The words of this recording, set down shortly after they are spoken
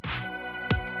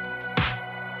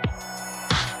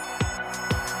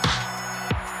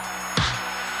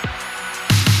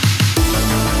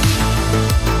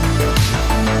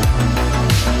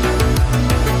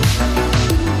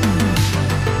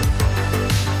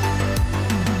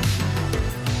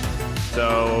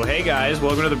Hey guys,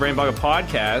 welcome to the Brain Boggle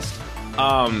Podcast.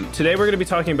 Today we're going to be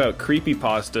talking about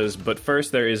creepypastas, but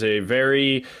first there is a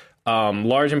very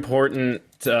large, important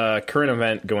current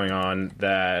event going on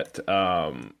that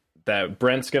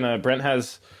Brent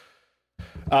has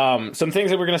some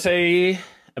things that we're going to say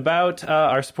about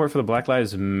our support for the Black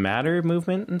Lives Matter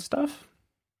movement and stuff.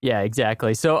 Yeah,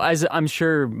 exactly. So as I'm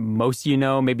sure most of you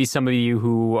know, maybe some of you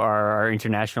who are our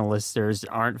international listeners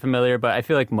aren't familiar, but I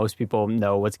feel like most people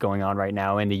know what's going on right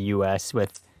now in the U.S.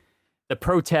 with the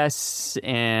protests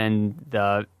and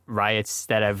the riots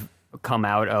that have come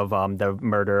out of the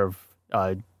murder of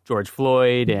George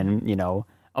Floyd and, you know,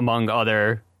 among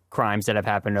other crimes that have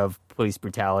happened of police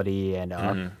brutality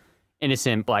and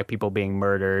innocent black people being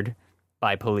murdered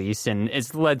by police, and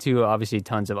it's led to obviously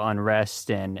tons of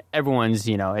unrest, and everyone's,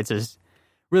 you know, it's a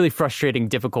really frustrating,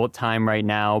 difficult time right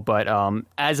now. But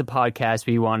as a podcast,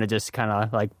 we want to just kind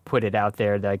of like put it out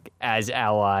there, like as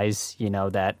allies, you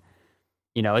know, that,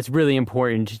 you know, it's really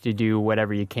important to do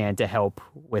whatever you can to help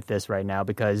with this right now,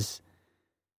 because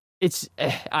it's,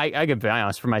 I can be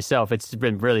honest for myself, it's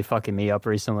been really fucking me up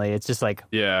recently. It's just like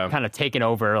kind of taken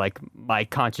over like my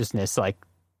consciousness, like,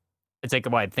 it's like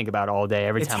what I think about all day.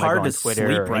 Every time I go on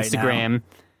Twitter or Instagram. Now.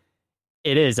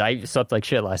 It is. I slept like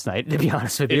shit last night, to be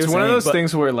honest with you. It's one of those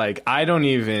things where, like, I don't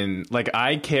even, like,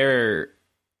 I don't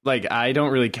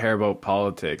really care about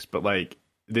politics, but, like,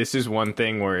 this is one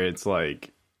thing where it's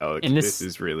like, oh, this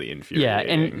is really infuriating. Yeah,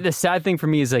 and the sad thing for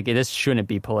me is, like, this shouldn't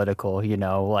be political, you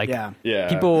know? Like, yeah.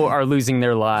 People are losing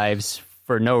their lives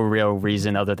for no real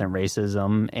reason other than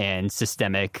racism and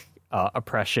systemic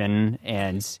oppression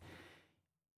and,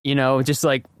 you know, just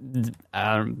like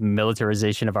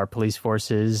militarization of our police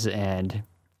forces. And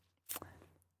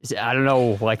I don't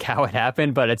know like how it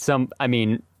happened, but it's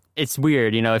it's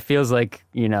weird. You know, it feels like,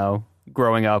 you know,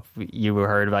 growing up, you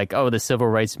heard like, oh, the civil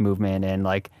rights movement and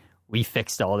like we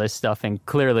fixed all this stuff. And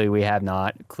clearly we have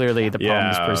not. Clearly the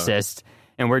problems persist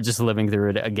and we're just living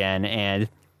through it again. And,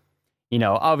 you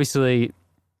know, obviously,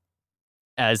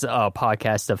 as a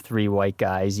podcast of three white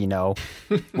guys, you know,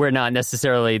 we're not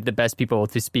necessarily the best people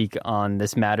to speak on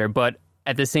this matter, but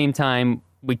at the same time,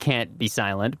 we can't be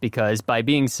silent because by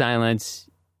being silent,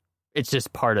 it's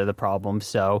just part of the problem.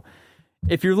 So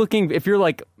if you're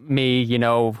like me, you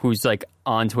know, who's like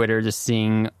on Twitter, just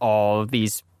seeing all of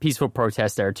these peaceful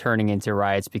protests that are turning into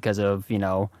riots because of, you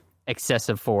know,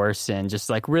 excessive force and just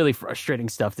like really frustrating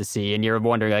stuff to see. And you're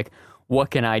wondering like, what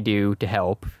can I do to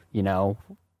help, you know?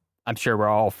 I'm sure we're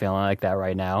all feeling like that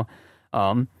right now.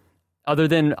 Other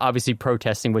than obviously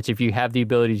protesting, which if you have the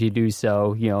ability to do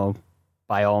so, you know,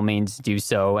 by all means do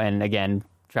so. And again,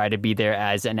 try to be there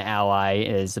as an ally,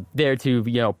 is there to,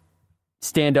 you know,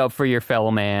 stand up for your fellow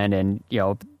man and, you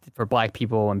know, for black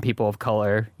people and people of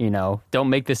color, you know, don't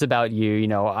make this about you. You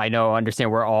know, understand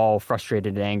we're all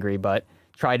frustrated and angry, but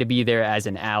try to be there as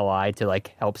an ally to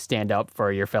like help stand up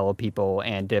for your fellow people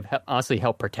and to honestly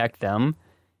help protect them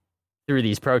through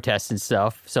these protests and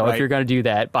stuff. So if you're going to do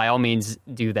that, by all means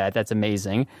do that. That's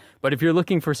amazing. But if you're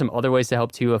looking for some other ways to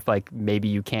help too, if like maybe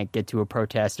you can't get to a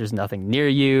protest, there's nothing near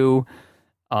you,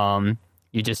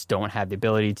 you just don't have the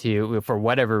ability to, for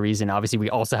whatever reason. Obviously,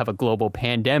 we also have a global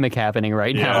pandemic happening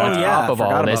right now on top of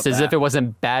all this, as if it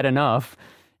wasn't bad enough.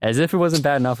 As if it wasn't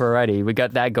bad enough already. We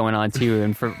got that going on too.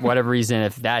 And for whatever reason,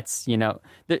 if that's, you know,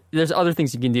 there's other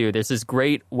things you can do. There's this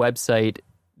great website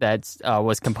that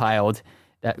was compiled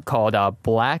that called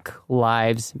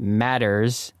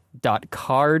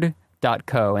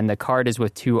blacklivesmatters.card.co, and the card is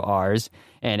with 2 R's,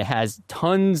 and it has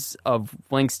tons of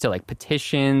links to like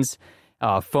petitions,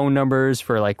 phone numbers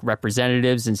for like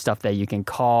representatives and stuff that you can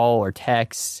call or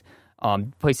text,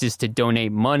 places to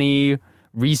donate money,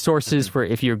 resources for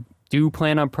if you do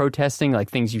plan on protesting, like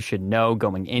things you should know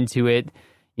going into it,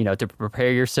 you know, to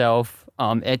prepare yourself,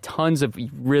 and tons of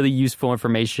really useful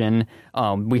information.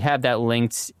 We have that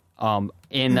linked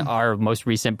in our most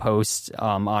recent post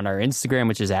on our Instagram,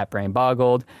 which is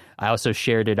 @BrainBoggled. I also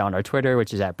shared it on our Twitter,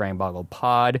 which is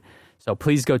 @BrainBoggledPod. So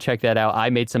please go check that out.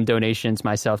 I made some donations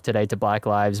myself today to Black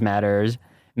Lives Matter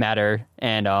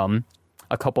and a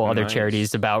couple other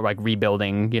charities about like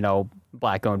rebuilding, you know,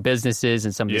 black-owned businesses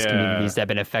and some of these communities that have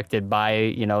been affected by,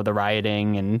 you know, the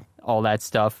rioting and all that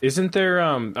stuff. Isn't there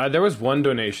there was one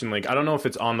donation link, I don't know if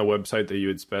it's on the website that you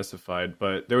had specified,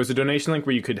 but there was a donation link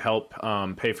where you could help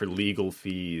pay for legal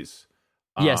fees.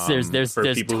 Yes, there's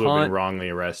people who have been wrongly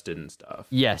arrested and stuff.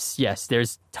 Yes,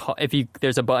 there's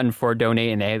there's a button for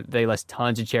donate, and they list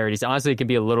tons of charities. Honestly, it can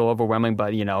be a little overwhelming,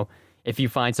 but you know, if you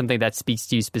find something that speaks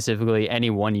to you specifically,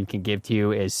 any one you can give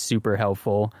to is super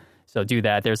helpful. So do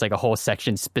that. There's like a whole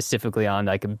section specifically on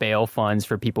like bail funds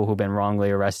for people who've been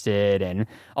wrongly arrested, and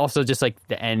also just like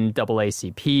the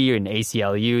NAACP and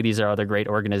ACLU. These are other great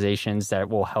organizations that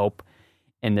will help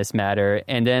in this matter.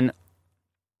 And then,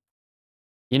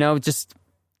 just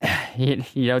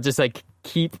like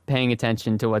keep paying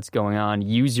attention to what's going on.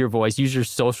 Use your voice, use your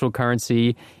social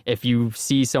currency. If you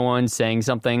see someone saying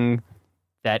something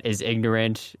that is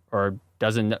ignorant or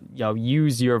doesn't,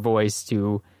 use your voice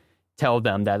to tell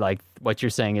them that like what you're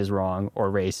saying is wrong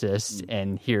or racist,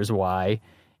 and here's why.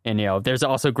 And there's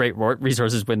also great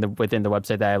resources within the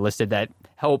website that I listed that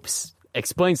helps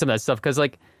explain some of that stuff, because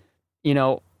like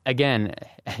again,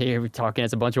 we're talking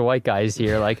as a bunch of white guys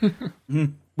here, like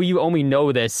we only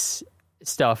know this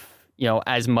stuff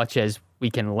as much as we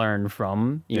can learn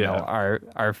from our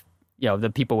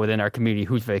the people within our community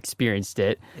who've experienced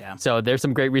it. Yeah. So there's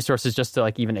some great resources just to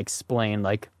like even explain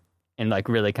like in like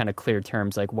really kind of clear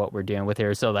terms like what we're dealing with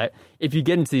here, so that if you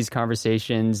get into these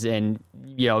conversations and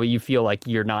you feel like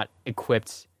you're not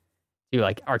equipped to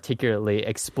like articulately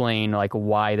explain like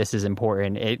why this is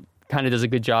important, it kind of does a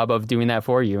good job of doing that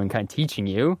for you and kind of teaching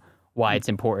you why it's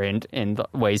important and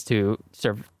ways to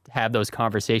sort of have those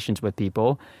conversations with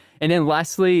people. And then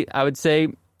lastly, I would say,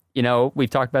 we've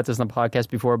talked about this on the podcast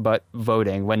before, but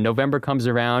voting. When November comes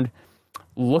around,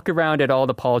 look around at all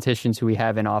the politicians who we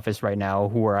have in office right now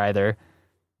who are either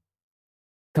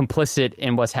complicit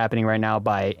in what's happening right now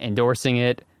by endorsing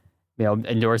it,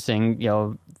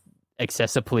 endorsing,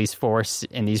 excessive police force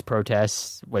in these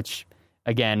protests, which,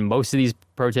 again, most of these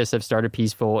protests have started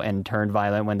peaceful and turned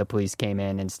violent when the police came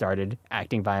in and started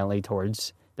acting violently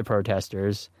towards the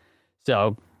protesters.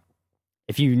 So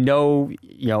if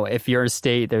if you're in a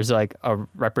state, there's like a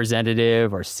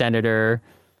representative or senator,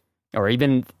 or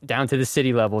even down to the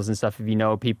city levels and stuff,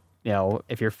 if people,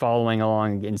 if you're following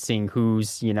along and seeing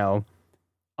who's,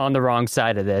 on the wrong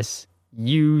side of this,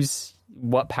 use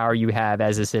what power you have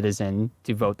as a citizen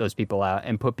to vote those people out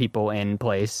and put people in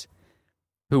place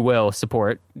who will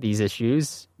support these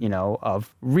issues,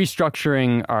 of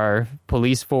restructuring our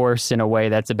police force in a way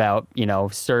that's about,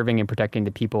 serving and protecting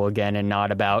the people again, and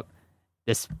not about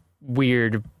this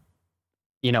weird,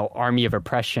 army of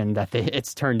oppression that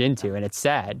it's turned into. And it's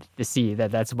sad to see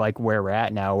that that's like where we're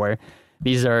at now, where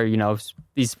these are,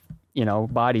 these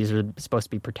bodies are supposed to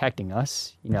be protecting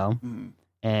us,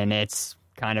 and it's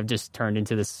kind of just turned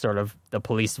into this sort of the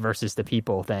police versus the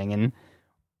people thing. And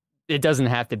it doesn't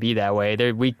have to be that way.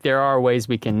 There are ways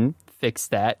we can fix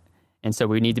that. And so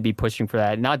we need to be pushing for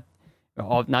that. Not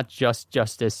just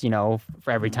justice,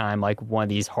 for every time like one of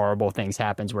these horrible things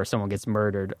happens where someone gets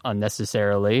murdered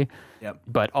unnecessarily,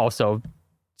 but also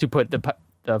to put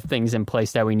the things in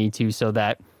place that we need to, so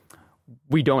that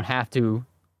we don't have to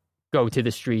go to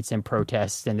the streets and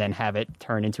protest and then have it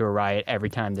turn into a riot every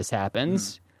time this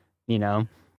happens,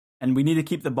 And we need to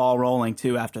keep the ball rolling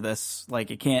too after this.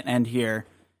 Like, it can't end here.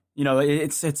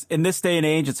 It's in this day and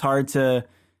age, it's hard to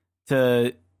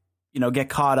get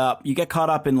caught up. You get caught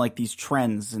up in like these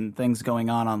trends and things going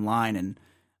on online.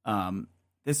 And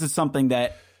this is something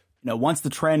that, once the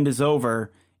trend is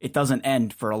over, it doesn't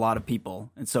end for a lot of people.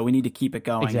 And so we need to keep it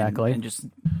going. Exactly. And just,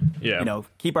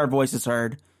 keep our voices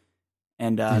heard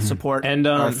and support and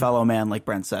our fellow man, like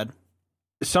Brent said.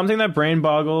 Something that brain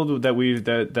boggled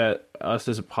that us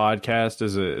as a podcast,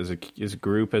 as a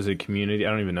group, as a community.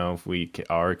 I don't even know if we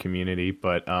are a community,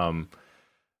 but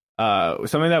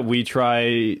something that we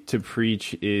try to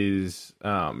preach is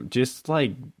just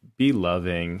like be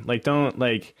loving. Like, don't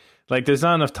like there's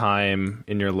not enough time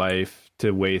in your life to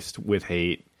waste with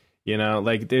hate.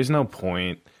 Like there's no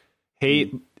point.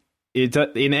 Hate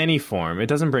in any form, it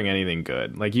doesn't bring anything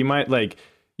good. Like you might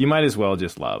as well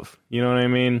just love. You know what I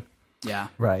mean? Yeah.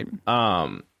 Right.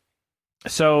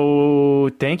 So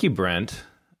thank you, Brent.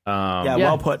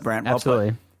 Well put, Brent. Well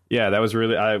absolutely. Put. Yeah, that was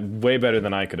really way better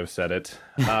than I could have said it.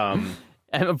 And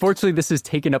unfortunately, this has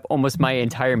taken up almost my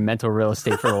entire mental real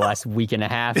estate for the last week and a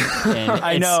half. And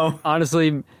I know.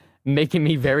 Honestly, making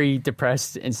me very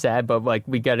depressed and sad, but like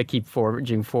we got to keep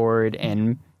forging forward,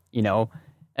 and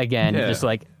just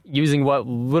like using what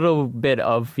little bit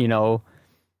of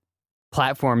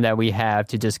platform that we have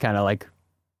to just kind of like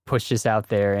push this out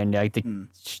there and like to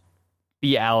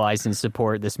be allies and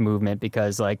support this movement,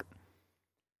 because like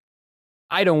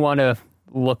I don't want to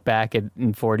look back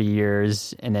in 40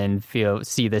 years and then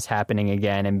see this happening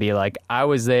again and be like, I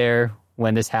was there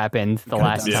when this happened the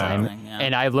last time,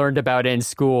 and I learned about it in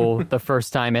school the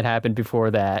first time it happened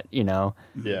before that.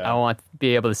 I want to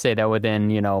be able to say that within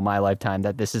my lifetime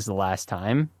that this is the last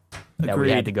time that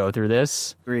we had to go through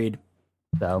this. Agreed.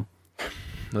 So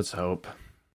let's hope.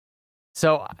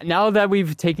 So now that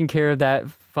we've taken care of that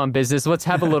fun business. Let's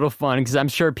have a little fun because I'm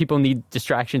sure people need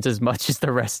distractions as much as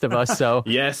the rest of us. So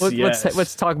Yes.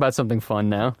 let's talk about something fun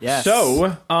now. Yes.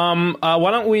 So,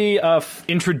 why don't we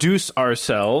introduce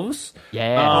ourselves?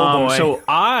 Yeah. Oh, boy. So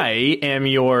I am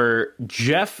your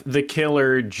Jeff the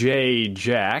Killer J.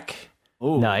 Jack.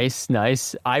 Ooh. Nice.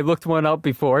 I looked one up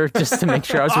before just to make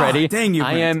sure I was ready. Dang you,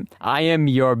 Brent. I am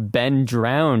your Ben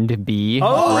Drowned B.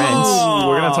 Oh,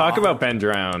 we're gonna talk about Ben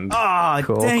Drowned. Ah,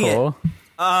 Brent. dang it. Cool.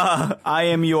 I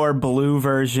am your blue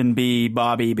version B,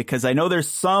 Bobby, because I know there's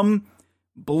some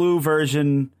blue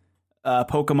version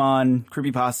Pokemon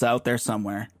creepypasta out there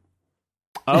somewhere.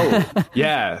 Oh,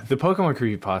 yeah, the Pokemon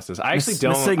creepypastas. I actually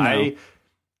don't. Signo.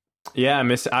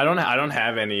 I don't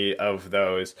have any of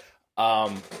those.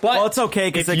 But Well, it's okay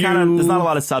because there's not a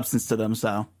lot of substance to them.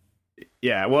 So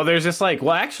yeah, well, there's just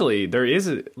actually, there is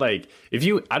I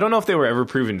don't know if they were ever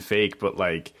proven fake, but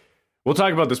we'll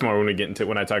talk about this more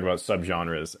when I talk about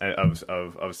subgenres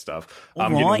of stuff.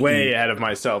 I'm getting way ahead of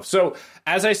myself. So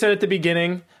as I said at the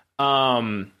beginning,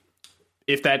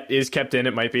 if that is kept in,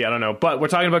 it might be, I don't know, but we're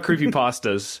talking about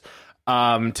creepypastas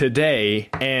today,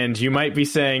 and you might be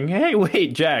saying, hey,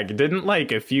 wait, Jack, didn't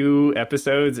a few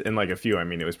episodes, and I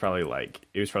mean, it was probably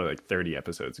 30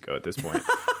 episodes ago at this point.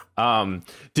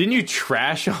 Didn't you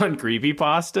trash on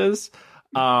creepypastas?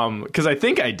 Because I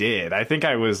think I did. I think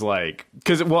I was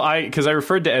because I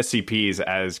referred to SCPs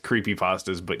as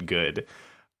creepypastas but good.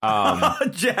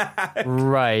 Jack.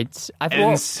 Right.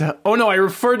 I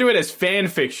referred to it as fan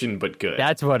fiction but good.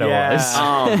 That's what it was.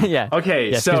 Yeah. Okay,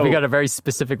 yes, so 'cause we got a very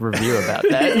specific review about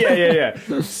that. yeah.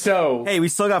 So Hey, we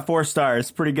still got 4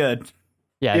 stars. Pretty good.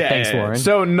 Yeah. Thanks, Warren.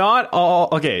 So not all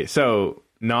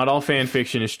fan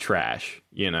fiction is trash,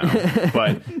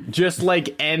 but just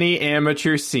like any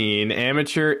amateur scene,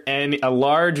 a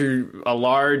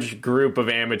large group of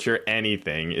amateur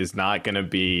anything is not going to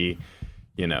be,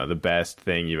 the best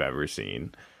thing you've ever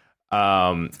seen.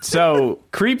 So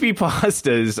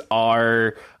creepypastas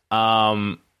are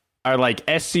like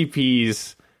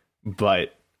SCPs,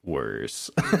 but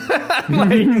worse.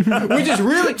 Which is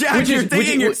really, Jack, you're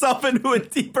digging yourself into a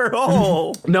deeper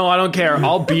hole. No, I don't care.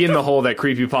 I'll be in the hole that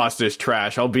creepypasta is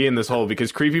trash. I'll be in this hole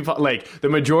because the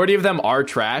majority of them are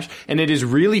trash, and it is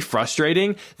really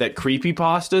frustrating that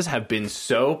creepypastas have been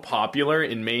so popular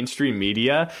in mainstream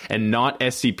media and not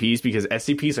SCPs, because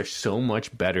SCPs are so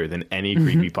much better than any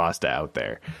creepypasta out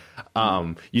there.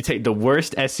 You take the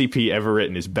worst SCP ever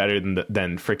written is better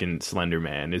than freaking Slender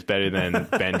Man. Is better than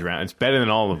Ben Drowned. It's better than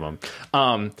all of them.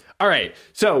 All right.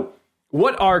 So,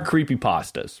 what are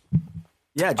creepypastas?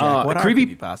 Yeah, Jack. What are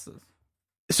creepypastas?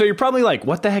 So you're probably like,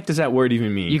 what the heck does that word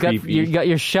even mean? You got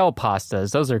your shell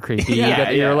pastas. Those are creepy. Yeah, you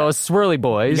got your little swirly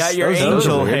boys. You got your Those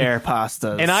angel are weird. hair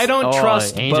pastas. And I don't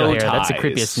trust angel bow hair. ties. That's the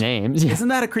creepiest name. Isn't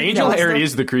that a creepy Angel pasta? hair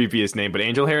is the creepiest name, but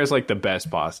angel hair is the best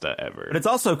pasta ever. But it's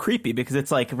also creepy because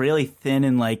it's really thin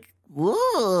and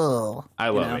whoa. I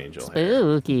love angel hair.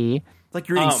 Spooky. It's like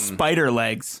you're eating spider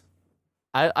legs.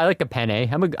 I like a penne.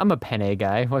 I'm a penne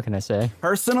guy. What can I say?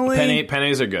 Personally,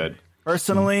 Pennes are good.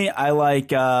 Personally, I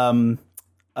like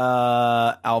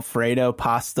Alfredo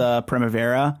pasta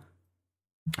primavera.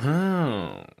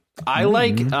 Oh. I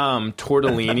like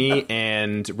tortellini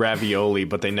and ravioli,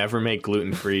 but they never make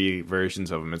gluten-free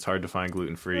versions of them. It's hard to find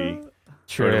gluten-free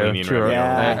tortellini and ravioli.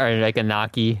 Yeah. Or like a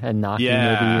gnocchi maybe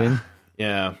even.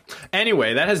 Yeah.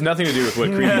 Anyway, that has nothing to do with what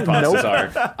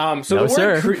creepypastas are. So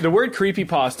the word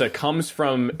creepypasta comes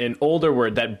from an older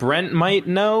word that Brent might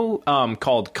know,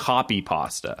 called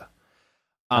copypasta.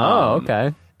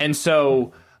 Okay. And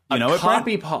so I've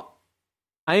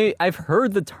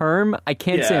heard the term. I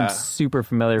can't say I'm super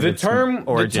familiar with its origin.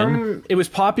 The term, it was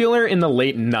popular in the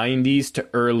late 90s to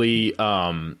early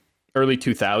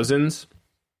 2000s.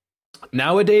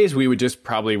 Nowadays, we would just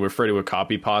probably refer to a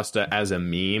copypasta as a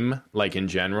meme, in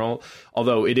general,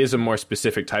 although it is a more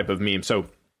specific type of meme. So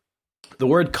the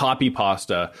word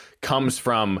copypasta comes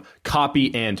from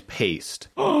copy and paste.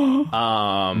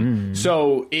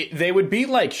 So they would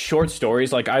be short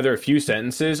stories, either a few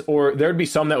sentences, or there would be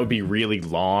some that would be really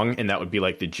long, and that would be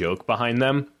the joke behind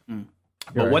them.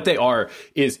 But what they are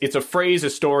is it's a phrase,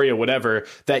 a story, or whatever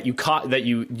that you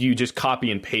just copy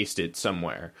and paste it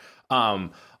somewhere.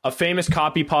 A famous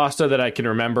copypasta that I can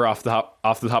remember off the top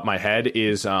of my head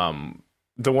is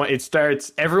the one. It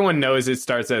starts. Everyone knows it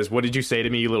starts as "What did you say to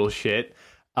me, you little shit?"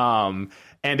 And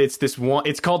it's this one.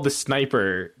 It's called the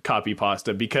Sniper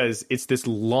copypasta because it's this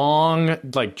long,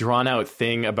 drawn out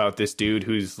thing about this dude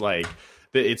who's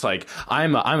It's like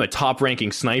I'm a top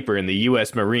ranking sniper in the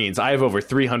U.S. Marines. I have over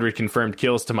 300 confirmed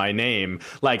kills to my name.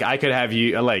 Like I could have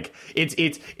you like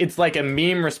it's like a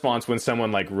meme response when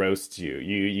someone like roasts you.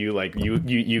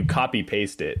 You copy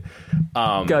paste it.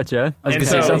 Gotcha. I was gonna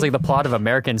say it sounds like the plot of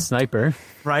American Sniper,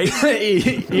 right?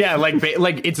 Yeah,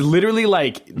 like it's literally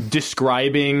like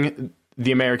describing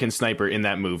the American Sniper in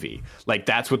that movie. Like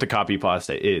that's what the copy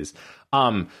pasta is.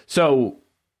 So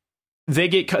they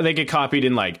get copied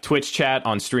in like Twitch chat,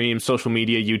 on streams, social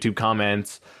media, YouTube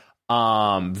comments,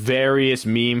 various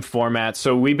meme formats.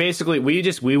 So we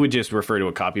would just refer to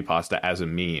a copy pasta as a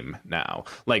meme now.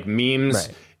 Like memes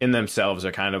in themselves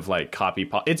are kind of like copy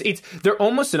pasta. They're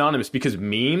almost synonymous because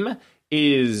meme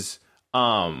is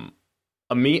a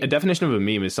definition of a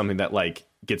meme is something that like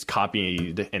gets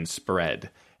copied and spread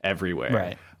everywhere.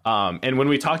 Right. And when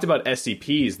we talked about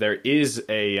SCPs, there is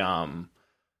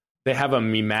they have a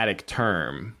memetic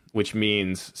term, which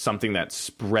means something that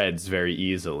spreads very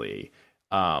easily.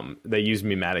 They use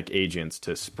memetic agents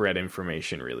to spread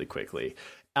information really quickly.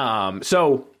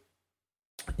 So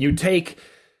you take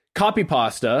copy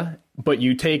pasta, but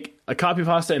you take a copy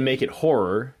pasta and make it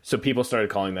horror. So people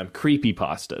started calling them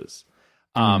creepypastas.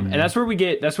 And that's where we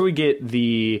get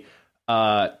the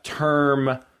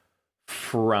term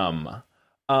from.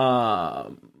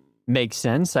 Makes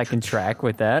sense. I can track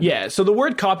with that. Yeah, so the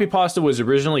word copypasta was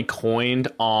originally coined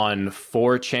on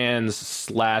 4chan's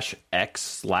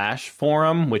 /x/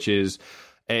 forum, which is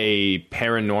a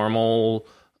paranormal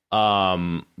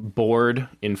board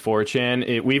in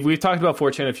 4chan. We've talked about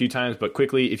 4chan a few times, but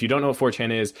quickly, if you don't know what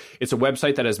 4chan is, it's a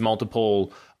website that has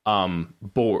multiple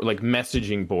like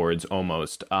messaging boards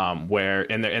almost, where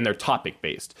they're topic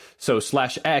based. So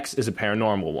 /x is a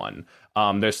paranormal one.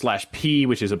 There's /p,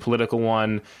 which is a political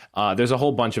one. There's a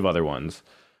whole bunch of other ones.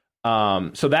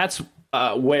 So that's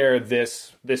where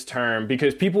this term,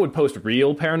 because people would post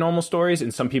real paranormal stories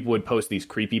and some people would post these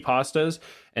creepypastas,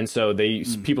 and so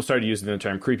people started using the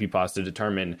term creepypasta to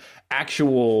determine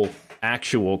actual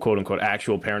quote unquote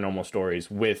actual paranormal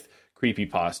stories with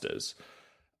creepypastas.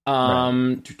 That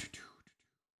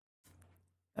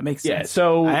makes sense. Yeah,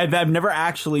 so I've never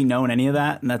actually known any of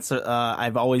that, and that's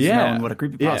I've always known what a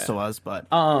creepypasta was, but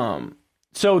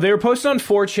so they were posted on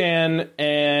 4chan,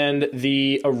 and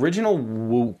the original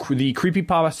the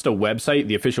creepypasta website,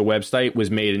 the official website, was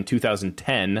made in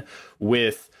 2010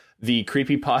 with the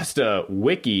creepypasta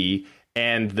wiki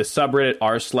and the subreddit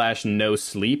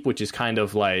r/no-sleep, which is kind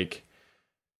of like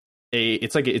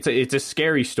it's a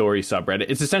scary story subreddit.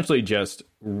 It's essentially just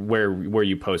where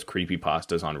you post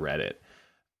creepypastas on Reddit.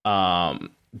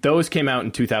 Those came out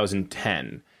in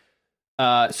 2010.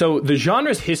 So the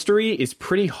genre's history is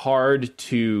pretty hard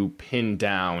to pin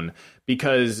down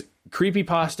because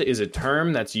creepypasta is a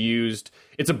term that's used.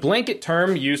 It's a blanket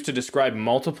term used to describe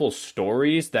multiple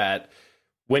stories that,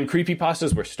 when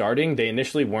creepypastas were starting, they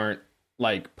initially weren't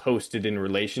like posted in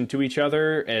relation to each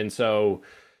other, and so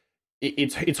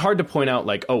it's hard to point out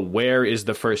like, oh, where is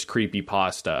the first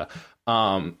creepypasta?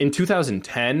 In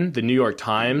 2010, the New York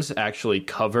Times actually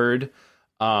covered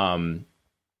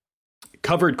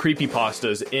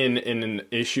creepypastas in an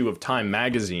issue of Time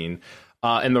magazine,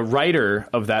 and the writer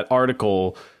of that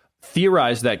article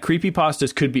theorized that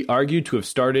creepypastas could be argued to have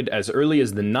started as early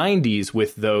as the 90s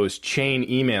with those chain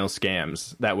email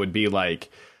scams that would be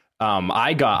like,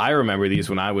 I remember these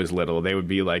when I was little. They would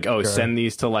be like, oh, send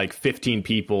these to like 15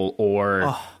 people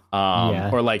or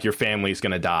like your family's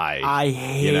gonna die. I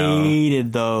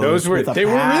hated those. They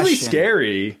were really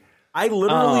scary. I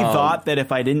literally thought that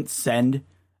if I didn't send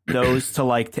those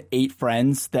to 8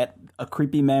 friends, that a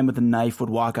creepy man with a knife would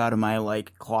walk out of my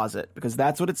like closet, because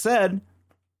that's what it said.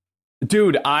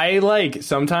 Dude, I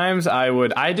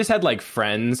just had like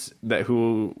friends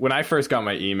who, when I first got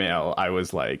my email, I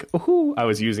was like, ooh, I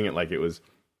was using it like it was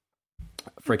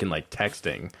freaking like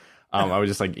texting. I would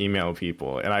just like email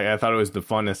people, and I thought it was the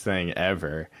funnest thing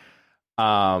ever.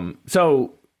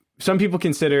 So some people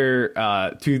consider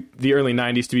to the early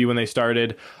 90s to be when they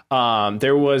started.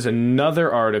 There was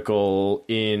another article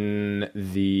in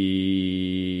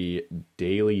the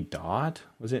Daily Dot.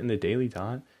 Was it in the Daily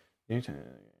Dot?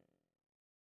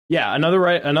 Yeah,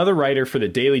 another writer for the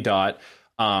Daily Dot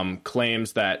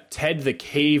claims that Ted the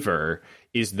Caver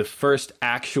is the first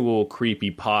actual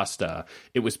creepypasta.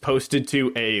 It was posted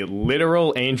to a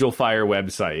literal Angel Fire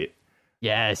website.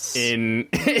 Yes. In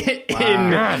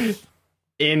 2001.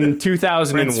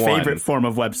 Brent's favorite form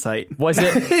of website. Was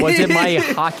it my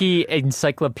hockey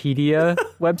encyclopedia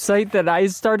website that I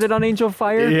started on Angel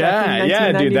Fire?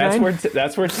 Yeah, dude.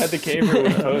 That's where Ted the Caver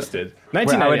was posted.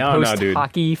 1990. I would post dude.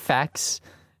 hockey facts.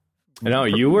 No,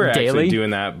 you were daily. actually doing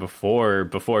that before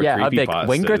Yeah, Creepypastas.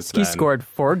 Wayne Gretzky then. scored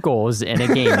 4 goals in a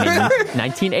game in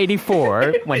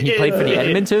 1984 when he played for the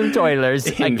Edmonton Oilers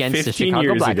against the 15 Chicago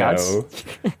years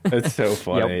Blackhawks. ago. That's so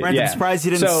funny. Brent, I'm surprised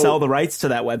you didn't So- sell the rights to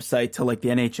that website to like the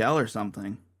NHL or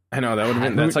something. I know that would have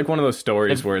been. That's like one of those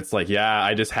stories where it's like, yeah,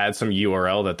 I just had some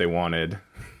URL that they wanted.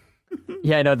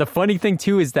 Yeah, I know. The funny thing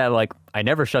too is that like I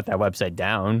never shut that website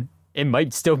down. It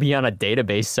might still be on a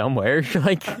database somewhere,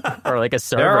 like or like a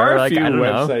server. There are a like few I don't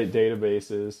know. website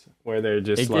databases where they're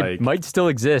just It might still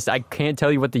exist. I can't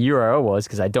tell you what the URL was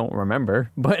because I don't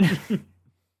remember. But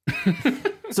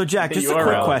So Jack, just a URL.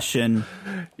 quick question.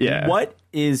 Yeah. What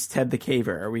is Ted the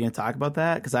Caver? Are we going to talk about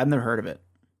that? Because I've never heard of it.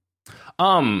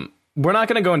 We're not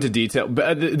going to go into detail,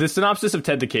 but the synopsis of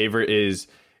Ted the Caver is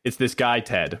it's this guy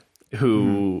Ted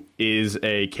who is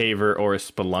a caver or a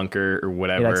spelunker or he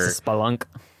whatever. likes to spelunk.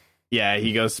 Yeah,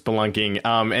 he goes spelunking.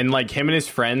 And like him and his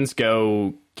friends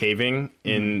go caving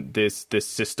in this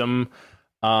system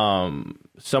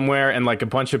somewhere, and like a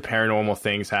bunch of paranormal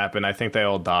things happen. I think they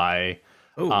all die.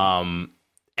 Ooh.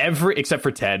 Except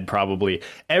for Ted, probably.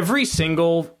 Every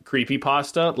single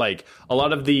creepypasta, like a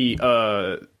lot of the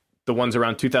ones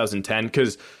around 2010,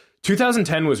 because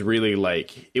 2010 was really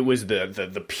like it was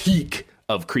the peak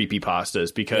of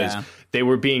creepypastas because they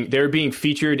were being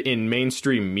featured in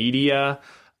mainstream media.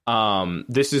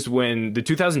 This is when the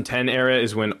 2010 era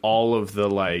is when all of the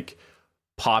like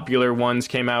popular ones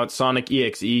came out. Sonic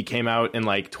EXE came out in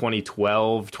like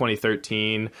 2012,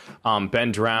 2013.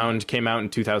 Ben Drowned came out in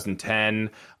 2010.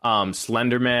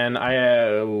 Slenderman,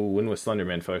 when was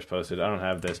Slenderman first posted? I don't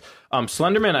have this.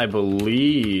 Slenderman, I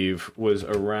believe, was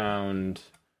around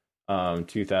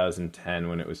 2010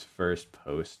 when it was first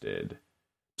posted.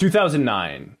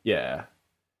 2009, yeah.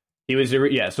 So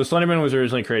Slenderman was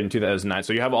originally created in 2009.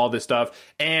 So you have all this stuff,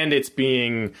 and it's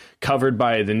being covered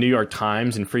by the New York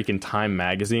Times and freaking Time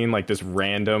Magazine, like this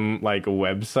random like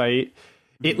website.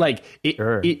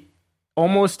 It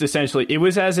almost essentially, it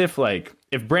was as if like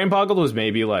if Brain Boggled was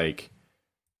maybe like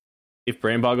if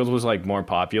Brain Boggled was like more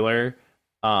popular,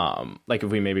 like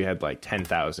if we maybe had like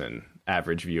 10,000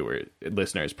 average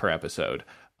listeners per episode,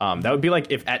 that would be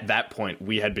like if at that point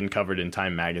we had been covered in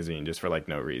Time Magazine just for like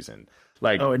no reason.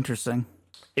 Like, Oh, interesting.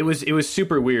 it was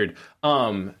super weird.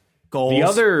 Goals. The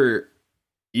other,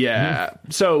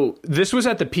 so this was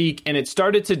at the peak, and it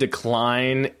started to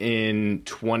decline in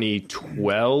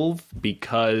 2012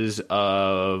 because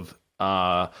of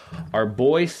our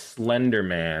boy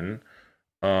Slenderman,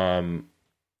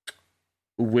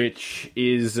 which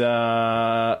is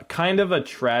kind of a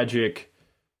tragic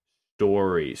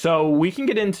story. So we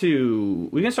can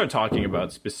start talking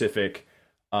about specific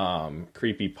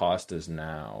creepypastas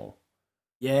now.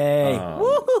 Yay.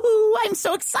 Woohoo! I'm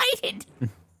so excited.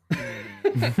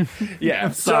 Yeah.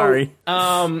 I'm sorry.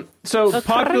 So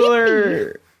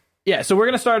popular. Yeah. So we're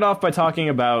gonna start off by talking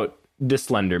about the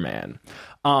Slender Man.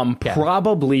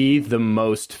 Probably the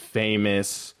most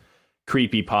famous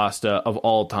creepypasta of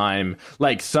all time.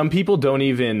 Like some people don't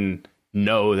even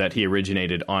know that he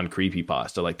originated on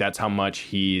creepypasta. Like that's how much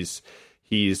he's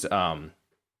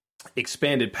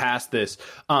expanded past this.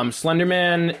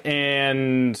 Slenderman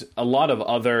and a lot of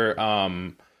other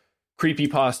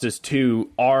creepypastas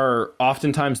too are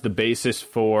oftentimes the basis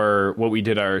for what we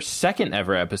did our second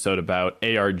ever episode about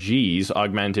ARGs,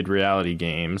 augmented reality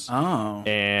games. Oh.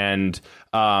 And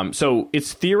so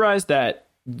it's theorized that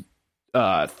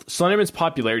Slenderman's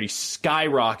popularity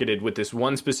skyrocketed with this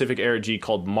one specific ARG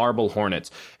called Marble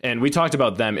Hornets, and we talked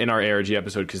about them in our ARG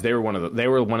episode because they were one of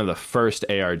the first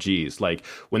ARGs. Like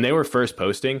when they were first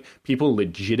posting, people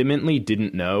legitimately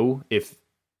didn't know if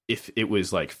it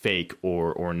was like fake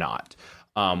or not,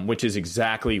 which is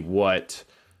exactly what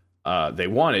they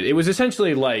wanted. It was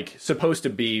essentially like supposed to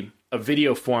be a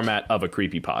video format of a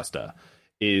creepypasta.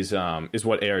 Is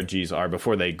what ARGs are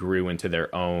before they grew into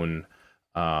their own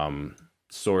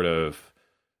sort of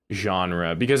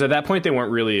genre, because at that point they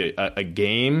weren't really a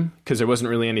game because there wasn't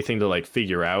really anything to like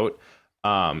figure out.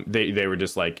 They were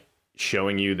just like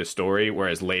showing you the story,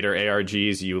 whereas later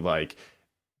ARGs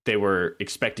they were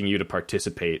expecting you to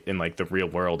participate in like the real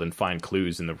world and find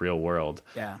clues in the real world.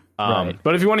 Yeah. Right.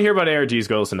 But if you want to hear about ARGs,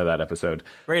 go listen to that episode.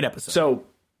 Great episode.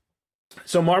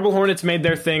 So Marble Hornets made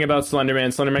their thing about Slenderman.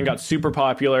 Slenderman got super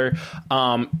popular.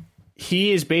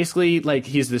 He is basically like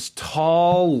he's this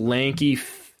tall, lanky,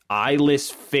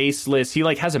 eyeless, faceless. He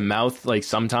like has a mouth like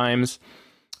sometimes.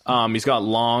 He's got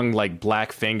long like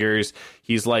black fingers.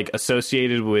 He's like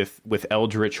associated with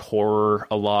eldritch horror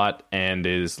a lot and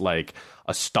is like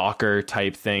a stalker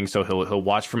type thing. So he'll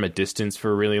watch from a distance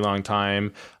for a really long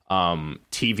time.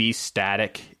 TV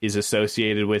static is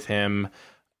associated with him.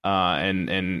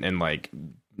 and like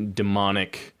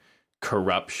demonic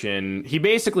corruption. He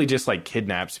basically just like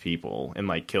kidnaps people and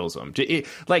like kills them.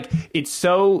 It's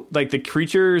so like the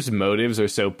creature's motives are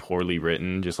so poorly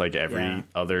written, just like every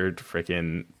other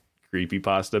freaking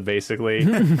creepypasta, basically.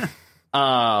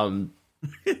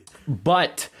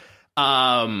 But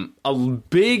a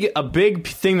big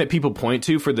thing that people point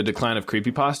to for the decline of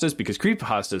creepypastas, because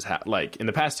creepypastas like in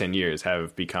the past 10 years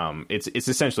have become it's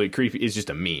essentially creepy. It's just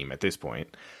a meme at this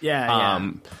point.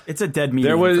 It's a dead meme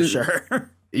for sure.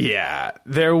 Yeah,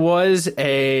 there was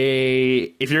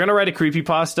if you're gonna write a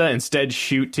creepypasta, instead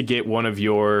shoot to get one of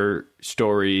your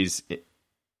stories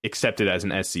accepted as an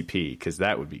SCP, because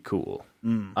that would be cool.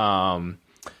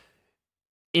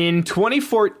 In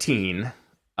 2014,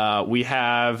 we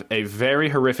have a very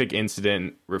horrific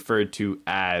incident referred to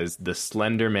as the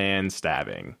Slender Man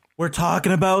stabbing. We're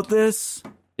talking about this?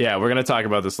 Yeah, we're going to talk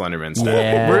about the Slender Man stabbing.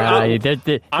 Yeah, there's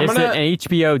an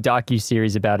HBO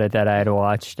docuseries about it that I had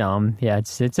watched. Yeah,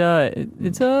 it's disturbing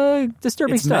it's stuff.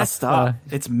 Messed up.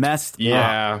 It's messed up.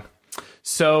 Yeah.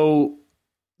 So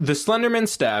the Slender Man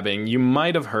stabbing, you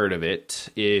might have heard of it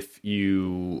if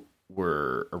you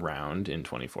were around in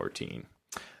 2014.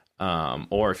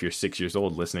 Or if you're 6 years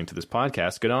old listening to this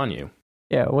podcast, good on you.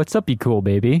 Yeah, what's up, you cool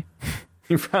baby?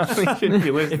 You probably shouldn't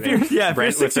be listening. if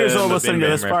you're 6 years old listening to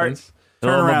this part,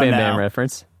 turn around Bam now. Bam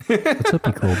reference. What's up,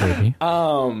 you cool baby?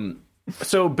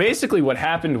 So basically what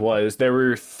happened was there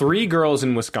were 3 girls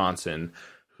in Wisconsin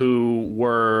who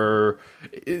were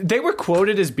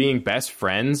quoted as being best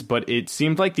friends, but it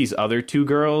seemed like these other 2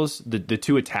 girls, the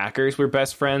 2 attackers, were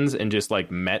best friends and just like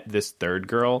met this third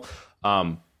girl.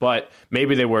 But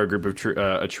maybe they were a group of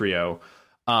a trio.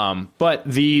 But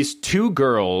these 2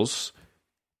 girls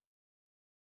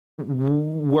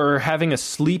were having a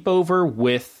sleepover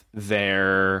with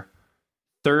their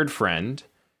third friend.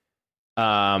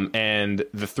 And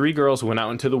the 3 girls went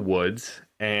out into the woods,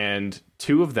 and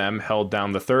 2 of them held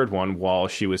down the third one while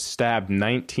she was stabbed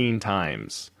 19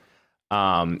 times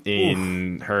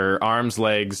in her arms,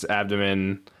 legs,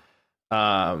 abdomen.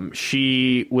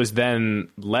 She was then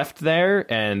left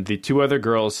there, and the 2 other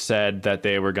girls said that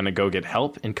they were going to go get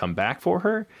help and come back for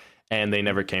her, and they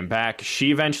never came back.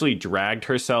 She eventually dragged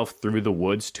herself through the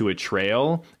woods to a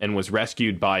trail and was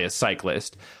rescued by a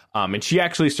cyclist, and she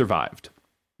actually survived,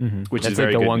 which That's is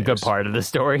very like the good one news. good part of the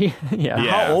story. Yeah.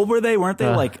 How old were they? Weren't they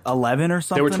like 11 or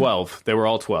something? They were 12. They were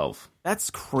all 12. That's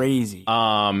crazy.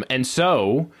 And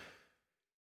so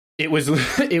it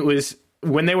was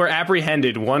when they were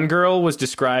apprehended, one girl was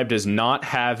described as not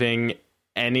having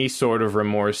any sort of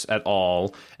remorse at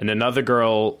all, and another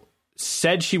girl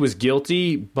said she was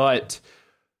guilty, but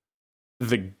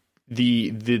the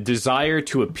desire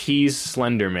to appease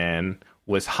Slender Man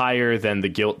was higher than the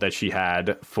guilt that she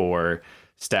had for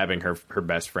stabbing her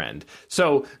best friend.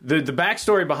 So the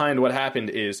backstory behind what happened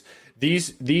is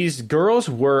these girls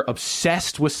were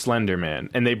obsessed with Slender Man,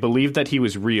 and they believed that he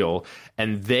was real,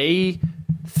 and they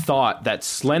thought that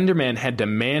Slender Man had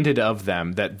demanded of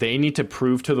them that they need to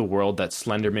prove to the world that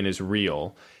Slender Man is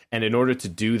real, and in order to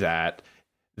do that,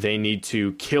 they need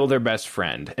to kill their best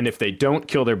friend. And if they don't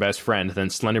kill their best friend,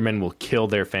 then Slender Man will kill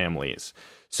their families.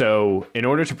 So in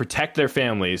order to protect their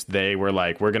families, they were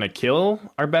like, we're going to kill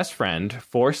our best friend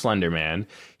for Slender Man.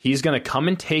 He's going to come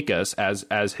and take us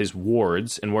as his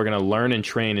wards, and we're going to learn and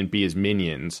train and be his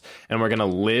minions. And we're going to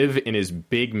live in his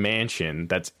big mansion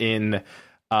that's in,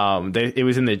 it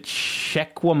was in the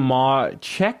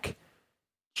Chequamegon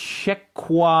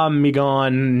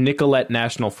Nicollet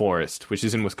National Forest, which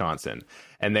is in Wisconsin.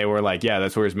 And they were like, yeah,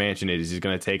 that's where his mansion is. He's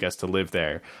going to take us to live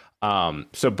there.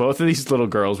 So both of these little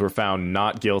girls were found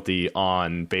not guilty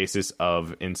on basis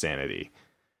of insanity.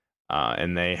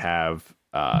 And they have,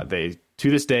 to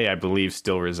this day, I believe,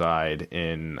 still reside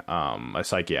in a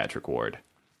psychiatric ward.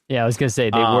 Yeah, I was going to say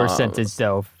they were sentenced,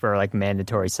 though, for like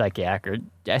mandatory psychiatric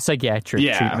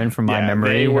treatment from my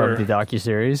memory of the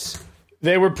docuseries.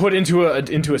 They were put into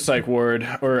a psych ward,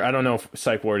 or I don't know if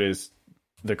psych ward is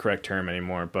the correct term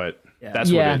anymore, but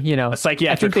that's what a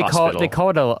psychiatric hospital. They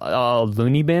call it a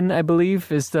loony bin, I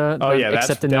believe, is the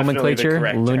accepted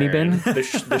nomenclature. Loony bin.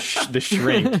 The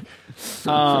shrink.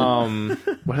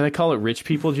 What do they call it? Rich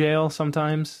people jail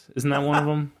sometimes? Isn't that one of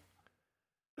them?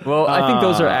 Well, I think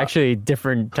those are actually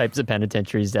different types of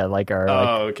penitentiaries that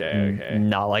are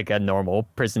not like a normal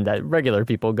prison that regular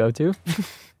people go to.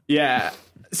 Yeah.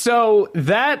 So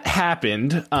that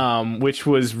happened, which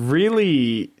was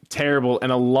really terrible,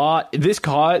 and this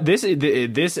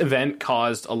event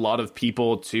caused a lot of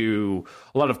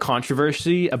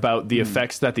controversy about the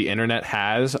effects that the internet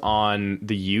has on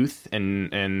the youth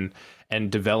and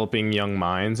developing young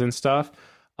minds and stuff.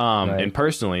 And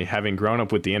personally, having grown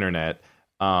up with the internet,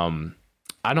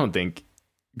 I don't think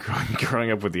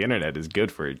growing up with the internet is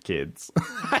good for kids.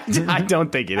 I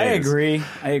don't think it is.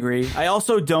 I agree. I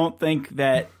also don't think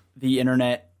that the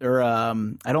internet or I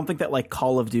don't think that like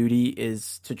Call of Duty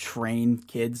is to train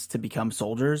kids to become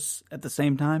soldiers at the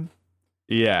same time.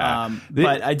 Yeah.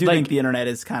 But I do think the internet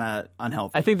is kind of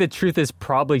unhealthy. I think the truth is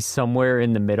probably somewhere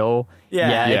in the middle.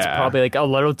 Yeah, it's probably like a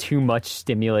little too much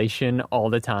stimulation all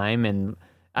the time, and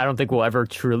I don't think we'll ever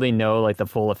truly know like the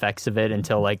full effects of it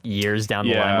until like years down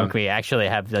the line when we actually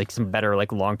have like some better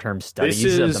like long-term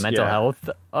studies of the mental health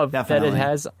of that it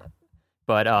has.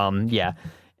 But I'd be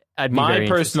my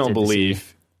personal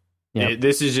belief.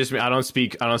 This is just me. I don't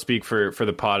speak for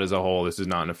the pod as a whole. This is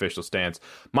not an official stance.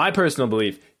 My personal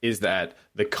belief is that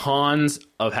the cons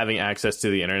of having access to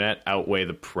the internet outweigh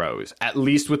the pros, at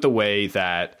least with the way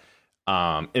that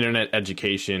internet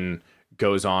education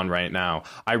goes on right now.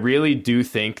 I really do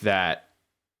think that,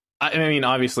 I mean,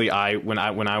 obviously when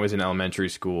I was in elementary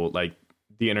school, like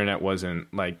the internet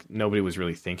wasn't like, nobody was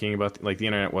really thinking about, like the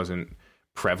internet wasn't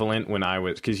prevalent when I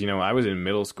was, because, I was in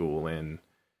middle school and,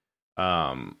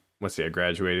 let's see, I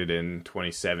graduated in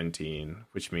 2017,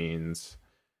 which means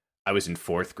I was in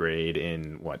fourth grade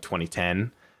in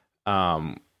 2010.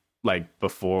 Like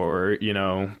before,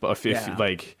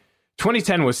 like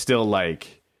 2010 was still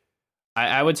like,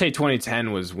 I would say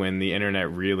 2010 was when the internet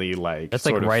really like that's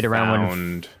like right around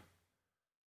when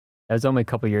that was only a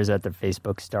couple years after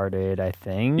Facebook started, I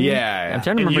think. Yeah, I'm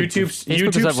trying to remember.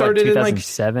 YouTube started in like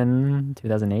 2007,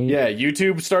 2008. Yeah,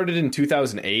 YouTube started in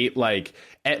 2008. Like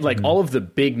all of the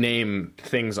big name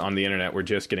things on the internet were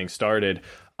just getting started.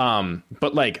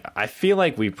 But like I feel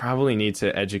like we probably need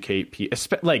to educate people.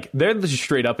 Like they're just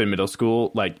straight up in middle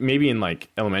school. Like maybe in like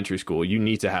elementary school, you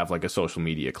need to have like a social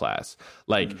media class.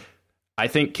 Like I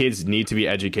think kids need to be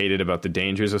educated about the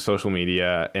dangers of social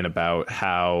media and about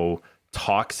how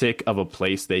toxic of a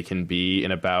place they can be,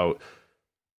 and about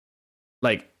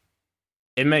like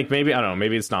maybe I don't know,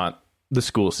 maybe it's not the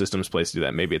school system's place to do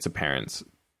that, maybe it's a parent's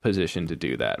position to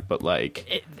do that, but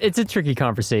like it's a tricky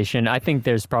conversation. I think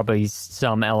there's probably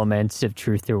some elements of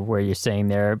truth to where you're saying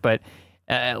there, but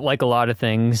like a lot of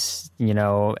things,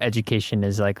 education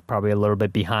is like probably a little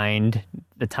bit behind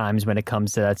the times when it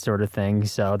comes to that sort of thing.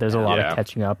 So there's a lot of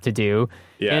catching up to do.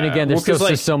 Yeah. And again, there's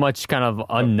still so much kind of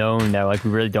unknown that like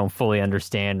we really don't fully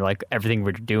understand like everything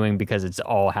we're doing because it's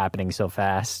all happening so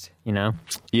fast, Yeah.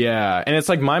 And it's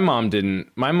like my mom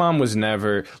was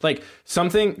never like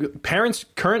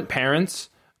current parents,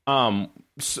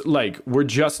 like we're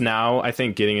just now, I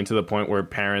think, getting into the point where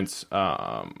parents,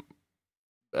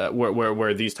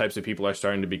 where these types of people are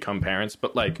starting to become parents.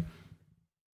 But like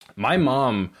my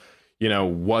mom,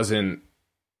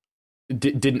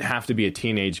 didn't have to be a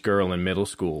teenage girl in middle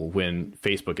school when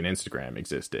Facebook and Instagram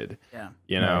existed.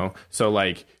 Yeah. So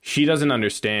like she doesn't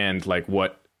understand like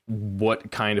what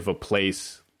kind of a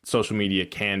place social media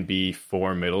can be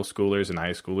for middle schoolers and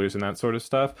high schoolers and that sort of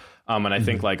stuff. And I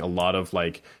think like a lot of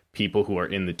like people who are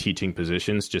in the teaching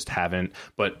positions just haven't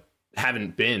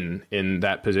been in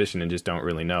that position and just don't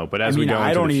really know. But as we go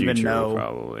into the future,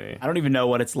 probably. I don't even know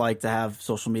what it's like to have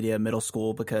social media in middle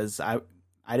school because I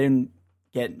didn't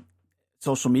get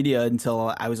social media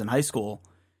until I was in high school.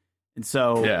 And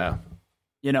so, I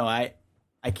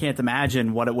can't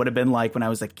imagine what it would have been like when I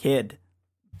was a kid.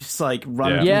 Just like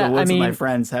running through the woods with my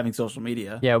friends having social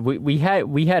media. Yeah, we had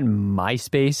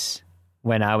MySpace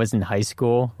when I was in high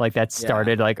school. Like that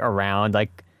started like around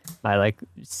like my like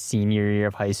senior year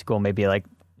of high school, maybe like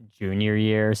junior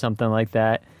year or something like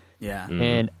that. Yeah.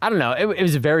 And I don't know, it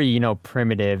was very,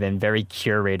 primitive and very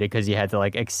curated because you had to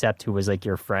like accept who was like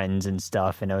your friends and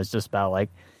stuff. And it was just about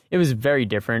like, it was very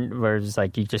different where it was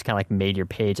like, you just kind of like made your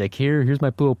page like, here's my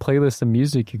little playlist of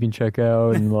music you can check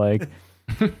out. And like,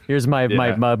 here's my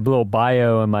little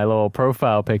bio and my little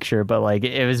profile picture. But like,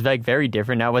 it was like very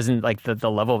different. That wasn't like the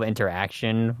level of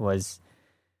interaction was,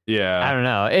 I don't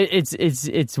know.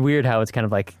 It's weird how it's kind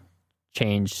of like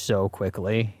changed so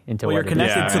quickly into you're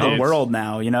connected to the world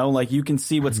now, like you can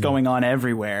see what's going on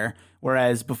everywhere.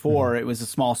 Whereas before it was a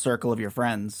small circle of your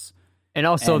friends. And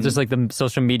also just like the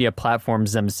social media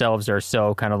platforms themselves are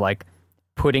so kind of like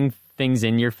putting things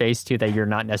in your face too that you're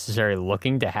not necessarily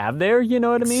looking to have there. You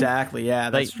know what I mean? Exactly. Yeah.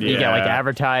 That's like you get like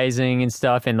advertising and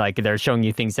stuff, and like they're showing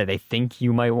you things that they think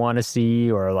you might want to see,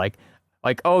 or like,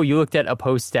 oh, you looked at a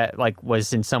post that like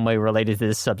was in some way related to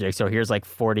this subject, so here's like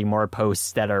 40 more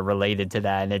posts that are related to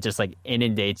that, and it just like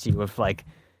inundates you with like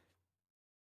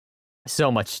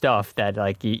so much stuff that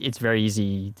like it's very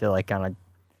easy to like kind of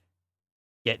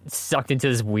get sucked into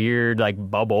this weird like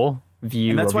bubble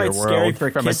view of your world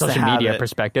from a social media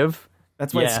perspective.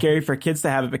 That's why it's scary for kids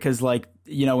to have it, because like,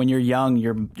 you know, when you're young,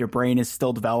 your brain is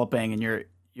still developing, and you're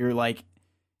like,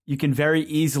 you can very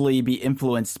easily be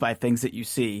influenced by things that you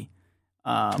see.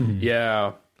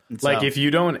 Yeah. Like if you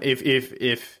don't, if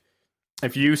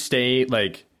you stay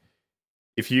like,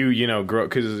 if you know, grow,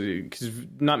 because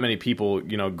not many people,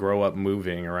 you know, grow up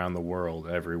moving around the world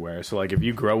everywhere. So like if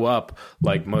you grow up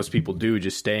like most people do,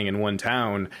 just staying in one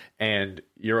town, and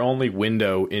your only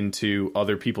window into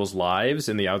other people's lives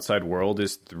in the outside world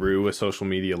is through a social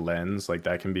media lens, like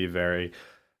that can be very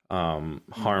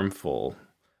harmful.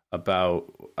 About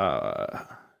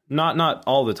not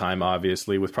all the time,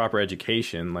 obviously. With proper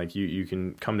education, like you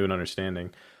can come to an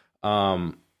understanding.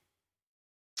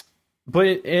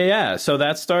 But yeah, so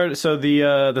that started. So the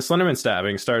Slenderman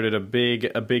stabbing started a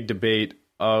big debate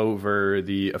over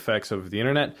the effects of the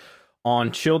internet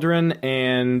on children,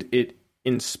 and it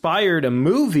inspired a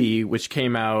movie which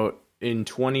came out in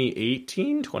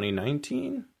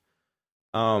 2019.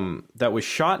 That was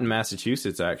shot in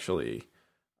Massachusetts, actually.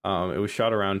 It was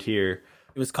shot around here.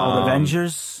 It was called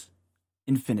Avengers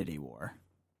Infinity War.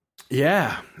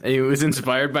 Yeah, it was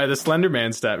inspired by the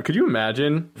Slenderman stab. Could you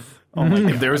imagine? Oh my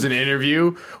God. If there was an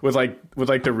interview with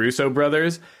the Russo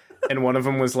brothers, and one of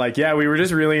them was like, "Yeah, we were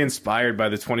just really inspired by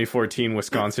the 2014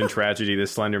 Wisconsin tragedy, the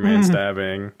Slenderman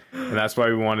stabbing, and that's why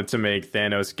we wanted to make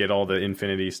Thanos get all the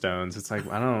Infinity Stones." It's like,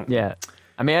 I don't. Yeah.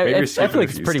 I mean, I feel like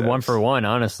it's pretty steps. 1-for-1,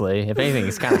 honestly. If anything,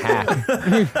 it's kind of hack.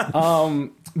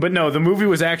 But no, the movie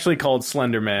was actually called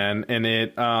Slenderman, and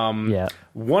it.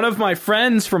 One of my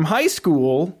friends from high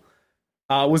school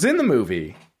was in the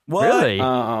movie. What? Really?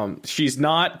 She's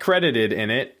not credited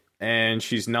in it, and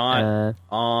she's not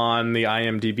on the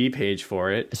IMDb page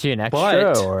for it. Is she an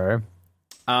extra, or?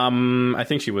 I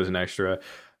think she was an extra.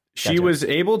 She was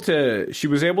able to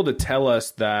tell us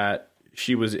that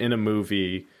she was in a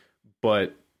movie,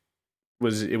 but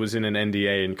it was in an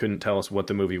NDA and couldn't tell us what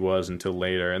the movie was until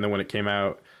later. And then when it came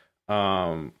out,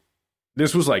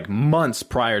 this was like months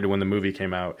prior to when the movie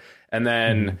came out. And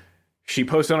then she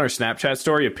posted on her Snapchat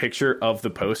story a picture of the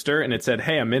poster, and it said,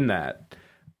 "Hey, I'm in that."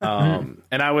 And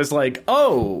I was like,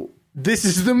 "Oh, this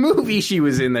is the movie she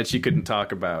was in that she couldn't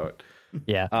talk about."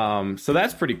 Yeah. So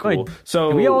that's pretty cool. Wait,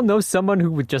 so do we all know someone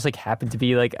who would just like happen to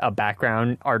be like a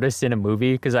background artist in a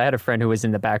movie? Because I had a friend who was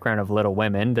in the background of Little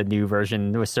Women, the new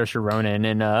version with Saoirse Ronan,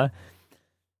 and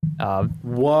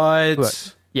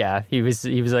what? Yeah, he was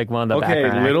like one of the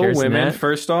background Little actors Women. in that.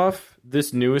 First off,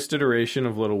 this newest iteration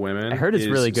of Little Women, I heard it's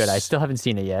really good. I still haven't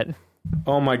seen it yet.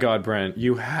 Oh my God, Brent,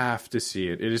 you have to see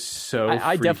it. It is so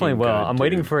I definitely will. good, I'm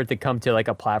waiting for it to come to like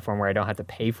a platform where I don't have to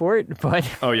pay for it. But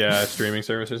oh yeah, a streaming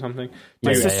service or something.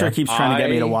 My sister keeps trying to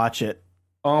get me to watch it.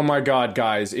 Oh my God,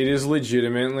 guys, it is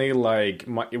legitimately like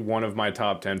one of my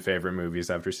top 10 favorite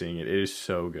movies after seeing it. It is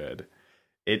so good.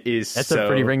 It is. That's a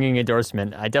pretty ringing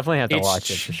endorsement. I definitely have to watch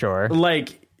it for sure.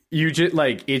 Like you just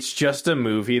like, it's just a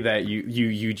movie that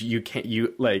you can't,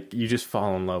 you like, you just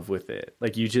fall in love with it.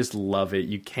 Like you just love it.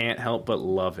 You can't help but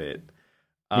love it.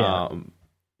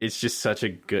 It's just such a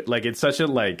good, like, it's such a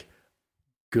like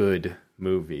good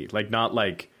movie. Like not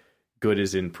like good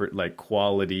as in like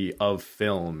quality of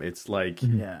film. It's like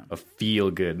a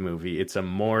feel good movie. It's a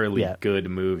morally good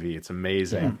movie. It's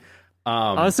amazing. Yeah.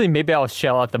 Honestly, maybe I'll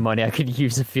shell out the money. I could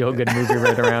use a feel good movie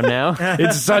right around now.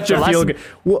 It's such a feel good.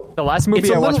 Well, the last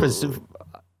movie I watched was.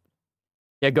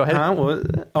 Yeah, go ahead. I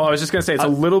was just gonna say it's a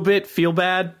little bit feel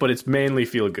bad, but it's mainly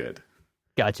feel good.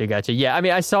 Gotcha. Yeah, I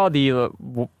mean, I saw the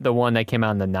one that came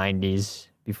out in the '90s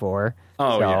before.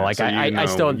 Oh, so, yeah. Like so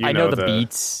I know the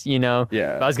beats, you know.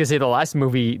 Yeah. But I was gonna say the last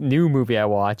new movie I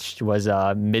watched was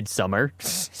Midsummer,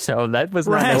 so that was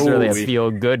not necessarily a feel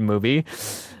good movie.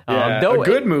 Yeah, a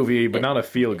good movie, but not a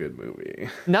feel good movie.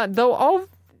 Not though. All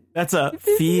that's a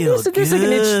feel good.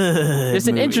 There's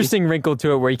an interesting wrinkle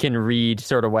to it where you can read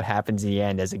sort of what happens in the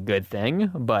end as a good thing,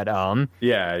 but I don't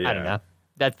know.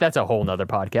 That's a whole nother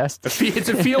podcast. It's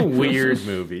a feel weird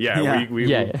movie. Yeah,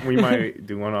 we might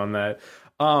do one on that.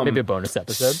 Maybe a bonus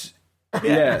episode.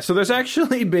 Yeah. So there's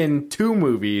actually been 2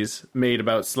 movies made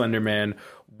about Slenderman.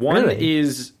 One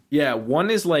is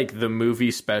like the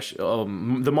movie special,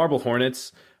 the Marble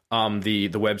Hornets. The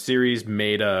web series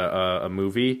made a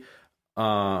movie,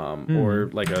 or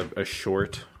like a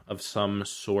short of some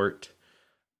sort.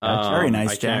 That's very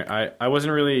nice, Jack. I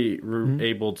wasn't really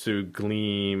able to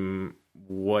glean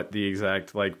what the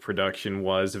exact like production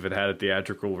was. If it had a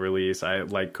theatrical release, I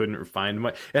like couldn't find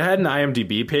much. It had an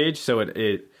IMDb page, so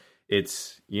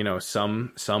it's you know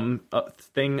some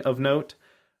thing of note.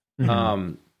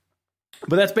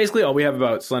 But that's basically all we have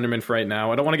about Slenderman for right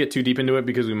now. I don't want to get too deep into it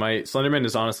because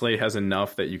Slenderman honestly has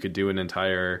enough that you could do an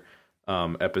entire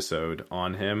episode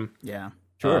on him. Yeah.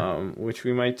 Sure. which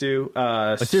we might do.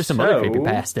 Let's hear some other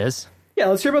creepypastas. Yeah,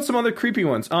 let's hear about some other creepy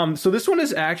ones. So this one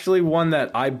is actually one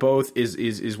that I both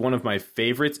is one of my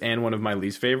favorites and one of my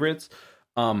least favorites.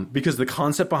 Because the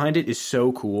concept behind it is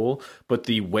so cool, but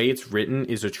the way it's written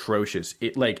is atrocious.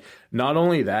 It like not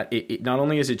only that, it not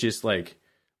only is it just like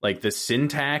the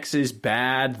syntax is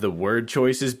bad, the word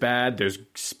choice is bad. There's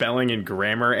spelling and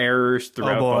grammar errors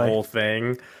throughout the whole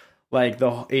thing. Like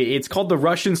it's called the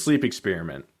Russian Sleep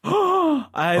Experiment.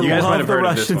 I love the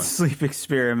Russian Sleep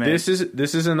Experiment.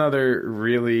 This is another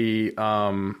really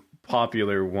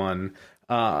popular one.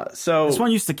 So this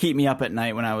one used to keep me up at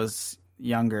night when I was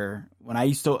younger. When I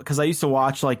used to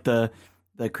watch like the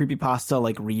creepypasta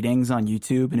like readings on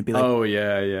YouTube, and it'd be like, oh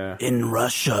yeah, in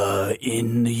Russia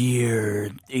in the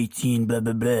year 18 blah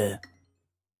blah blah.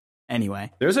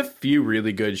 Anyway, there's a few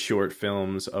really good short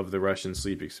films of the Russian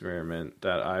Sleep Experiment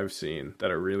that I've seen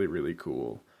that are really, really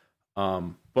cool.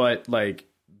 But like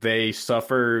they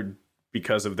suffered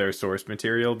because of their source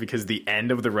material, because the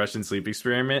end of the Russian Sleep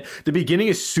Experiment, the beginning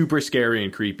is super scary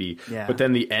and creepy, but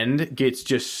then the end gets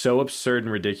just so absurd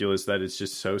and ridiculous that it's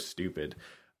just so stupid.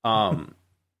 So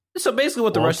basically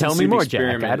what the Russian Sleep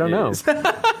Experiment Jack. I don't know. is...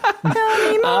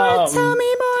 Tell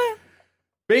me more.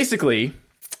 Basically...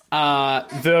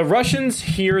 the Russians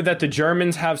hear that the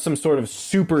Germans have some sort of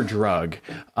super drug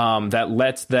that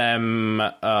lets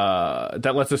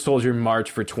a soldier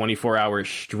march for 24 hours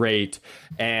straight,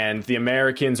 and the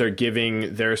Americans are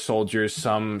giving their soldiers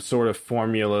some sort of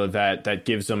formula that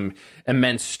gives them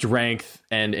immense strength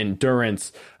and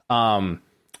endurance.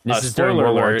 This is during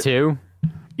World War II?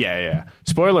 Yeah.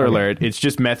 Spoiler alert, it's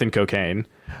just meth and cocaine.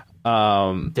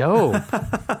 Dope.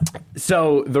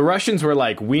 So the Russians were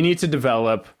like, we need to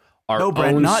develop our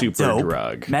own super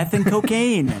drug. Meth and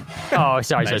cocaine. Oh,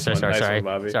 sorry. Nice one,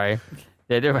 Sorry.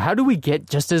 How do we get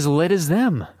just as lit as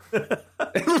them?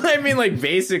 I mean, like,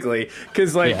 basically,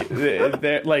 because, like,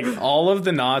 like all of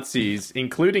the Nazis,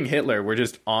 including Hitler, were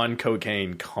just on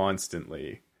cocaine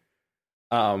constantly,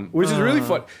 which is really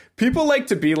fun. People like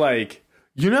to be like,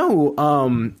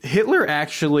 Hitler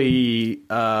actually...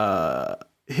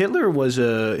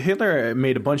 Hitler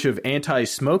made a bunch of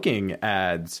anti-smoking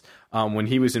ads when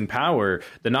he was in power.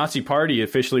 The Nazi Party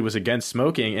officially was against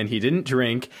smoking, and he didn't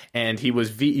drink, and he was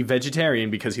vegetarian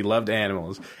because he loved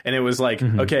animals. And it was like,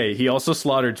 okay, he also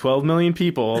slaughtered 12 million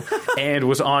people and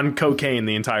was on cocaine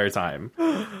the entire time.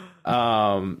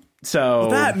 So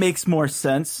that makes more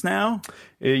sense now.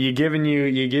 You give and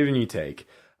you take.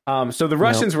 So the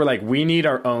Russians were like, we need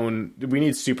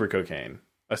super cocaine.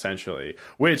 Essentially,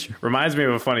 which reminds me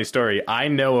of a funny story. I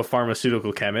know a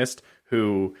pharmaceutical chemist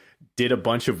who did a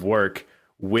bunch of work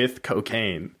with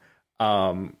cocaine.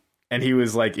 And he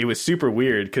was like, it was super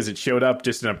weird because it showed up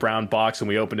just in a brown box and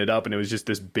we opened it up and it was just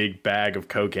this big bag of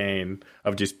cocaine,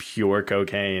 of just pure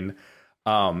cocaine.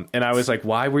 And I was like,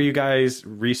 why were you guys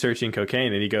researching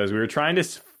cocaine? And he goes, we were trying to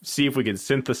see if we could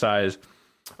synthesize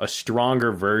a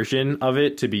stronger version of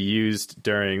it to be used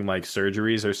during like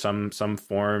surgeries or some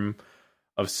form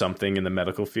of something in the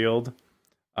medical field.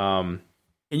 Can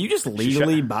you just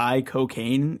legally buy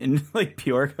cocaine and like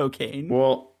pure cocaine?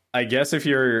 Well, I guess if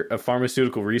you're a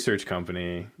pharmaceutical research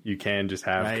company, you can just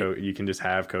have you can just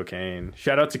have cocaine.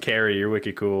 Shout out to Carrie, you're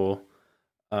wicked cool.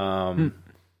 So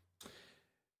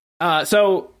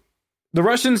the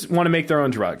Russians want to make their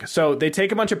own drug. So they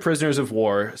take a bunch of prisoners of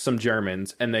war, some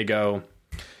Germans, and they go,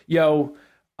 yo,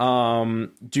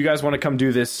 do you guys want to come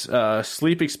do this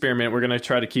sleep experiment? We're going to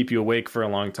try to keep you awake for a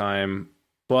long time,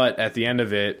 but at the end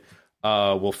of it,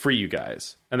 we'll free you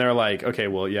guys. And they're like, okay,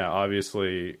 well, yeah,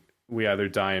 obviously we either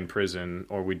die in prison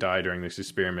or we die during this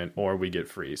experiment or we get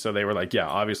free. So they were like, yeah,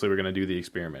 obviously we're going to do the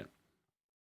experiment.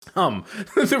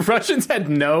 The Russians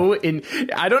had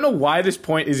I don't know why this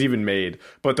point is even made,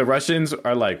 but the Russians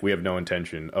are like, we have no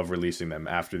intention of releasing them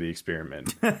after the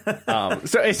experiment.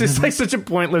 So it's just like such a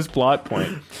pointless plot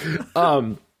point.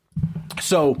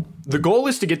 So the goal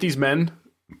is to get these men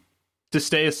to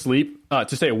stay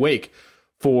awake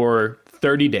for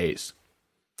 30 days.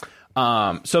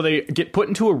 So they get put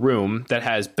into a room that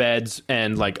has beds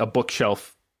and like a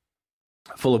bookshelf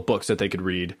full of books that they could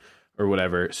read or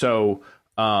whatever. So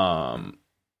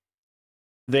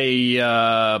they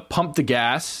pump the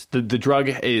gas. The drug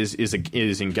is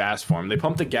in gas form. They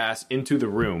pump the gas into the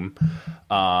room,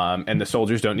 and the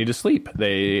soldiers don't need to sleep.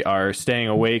 They are staying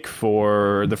awake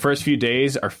for the first few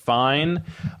days. Are fine.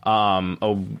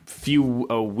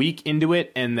 A week into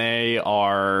it, and they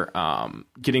are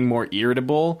getting more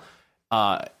irritable.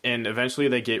 And eventually,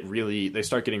 they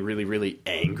start getting really, really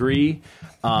angry.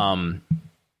 And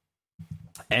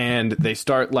they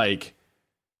start like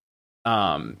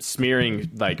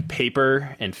smearing like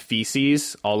paper and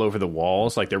feces all over the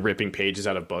walls. Like they're ripping pages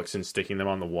out of books and sticking them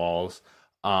on the walls.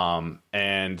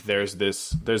 And there's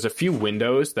a few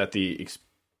windows that the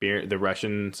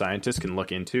Russian scientists can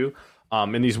look into.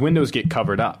 And these windows get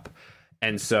covered up.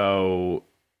 And so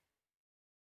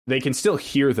they can still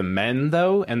hear the men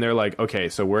though. And they're like, okay,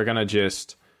 so we're going to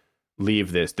just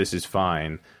leave this. This is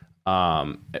fine.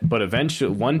 But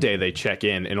eventually one day they check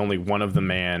in and only one of the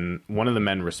men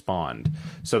respond.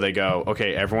 So they go,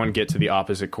 okay, everyone get to the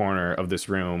opposite corner of this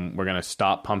room. We're going to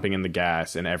stop pumping in the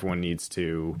gas and everyone needs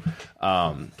to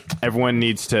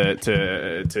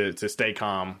stay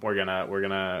calm. We're going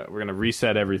to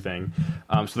reset everything.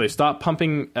 So they stop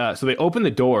pumping. So they open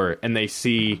the door and they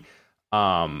see,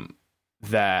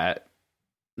 that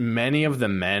many of the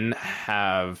men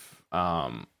have,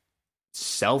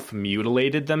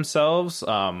 self-mutilated themselves.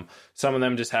 Some of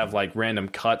them just have like random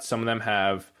cuts. Some of them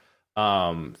have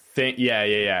some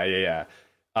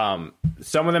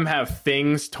of them have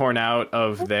things torn out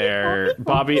of their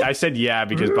Bobby. I said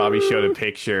because Bobby showed a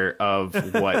picture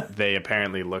of what they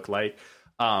apparently look like.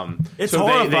 It's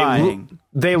horrifying.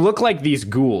 They look like these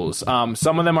ghouls.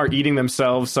 Some of them are eating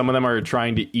themselves. Some of them are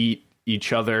trying to eat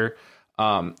each other.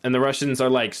 And the Russians are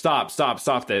like, stop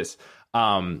this.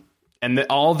 And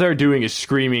all they're doing is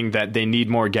screaming that they need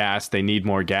more gas. They need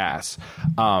more gas.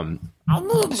 I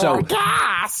need more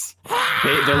gas.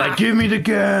 They're like, give me the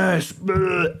gas.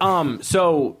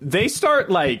 So they start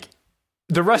like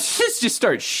the Russians just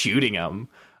start shooting them,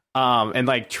 and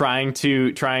like trying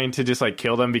to just like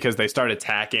kill them because they start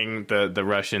attacking the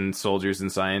Russian soldiers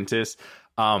and scientists.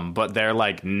 But they're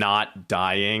like not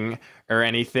dying or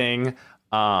anything.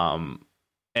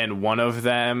 And one of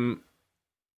them.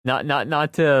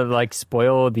 Not to like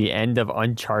spoil the end of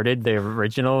Uncharted,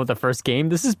 the first game.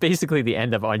 This is basically the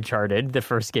end of Uncharted, the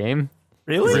first game.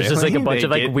 Really? There's just like a bunch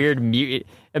of like weird mutant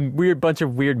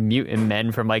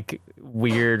men from like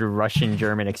weird Russian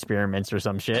German experiments or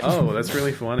some shit. Oh, that's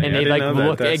really funny. And they like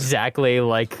look exactly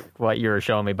like what you were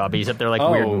showing me, Bobby. Except they're like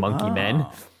weird monkey men.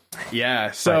 Yeah.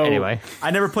 So but anyway,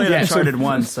 I never played Uncharted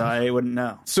once, so I wouldn't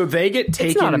know. So they get taken.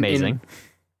 It's not amazing.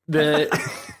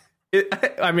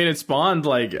 It spawned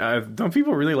like. Don't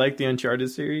people really like the Uncharted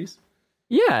series?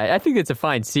 Yeah, I think it's a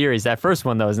fine series. That first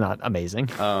one though is not amazing.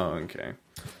 Oh, okay.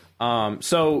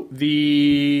 So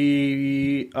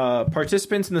the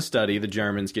participants in the study, the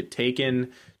Germans, get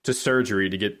taken to surgery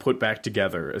to get put back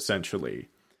together, essentially.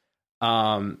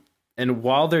 And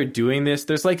while they're doing this,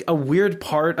 there's like a weird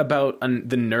part about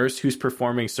the nurse who's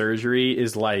performing surgery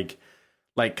is like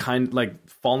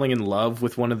falling in love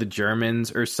with one of the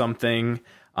Germans or something.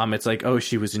 It's like, oh,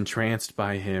 she was entranced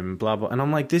by him, blah, blah. And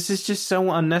I'm like, this is just so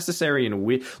unnecessary and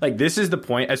weird. Like, this is the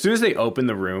point. As soon as they open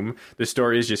the room, the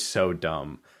story is just so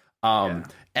dumb. And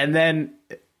then,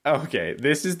 okay,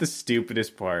 this is the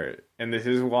stupidest part. And this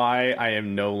is why I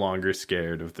am no longer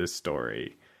scared of this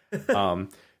story.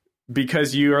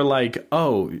 Because you are like,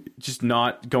 oh, just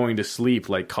not going to sleep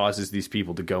like causes these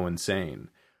people to go insane.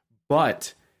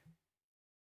 But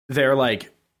they're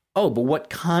like, oh, but what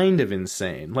kind of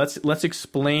insane? Let's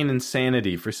explain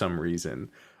insanity for some reason.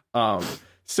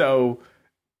 So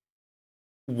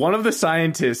one of the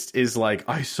scientists is like,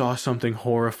 I saw something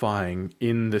horrifying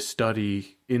in the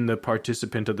study, in the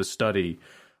participant of the study.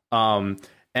 And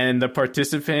the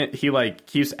participant, he like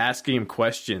keeps asking him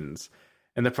questions.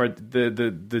 And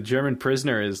the German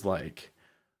prisoner is like,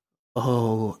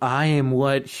 oh, I am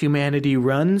what humanity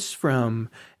runs from.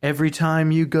 Every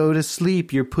time you go to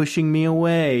sleep, you're pushing me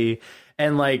away.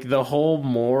 And like the whole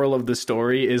moral of the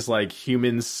story is like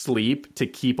humans sleep to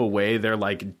keep away their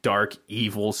like dark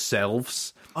evil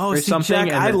selves. Oh, or see, something. Jack,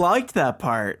 And I then- liked that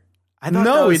part. I thought that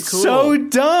No, was it's cool. so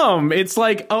dumb. It's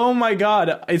like, oh my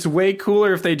god, it's way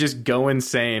cooler if they just go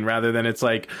insane rather than it's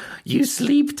like, you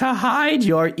sleep to hide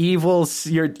your evil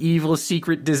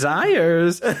secret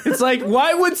desires. It's like,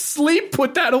 why would sleep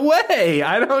put that away?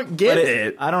 I don't get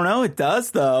it. I don't know. It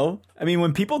does, though. I mean,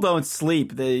 when people don't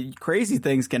sleep, the crazy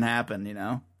things can happen, you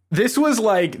know? This was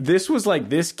like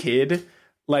this kid,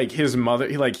 like his mother,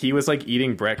 he was like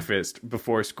eating breakfast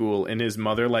before school and his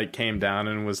mother like came down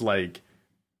and was like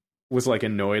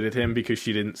annoyed at him because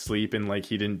she didn't sleep and like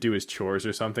he didn't do his chores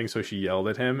or something, so she yelled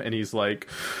at him and he's like,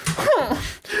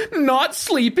 not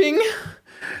sleeping,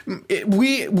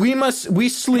 we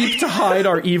sleep to hide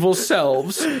our evil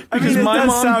selves because my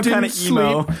mom didn't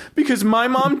sleep because my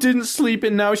mom didn't sleep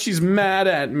and now she's mad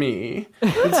at me.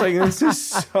 It's like, it's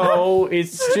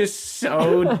just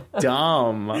so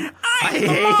dumb. I hate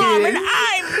it.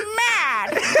 I'm mad.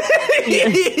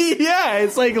 Yeah,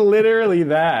 it's like literally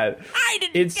that. I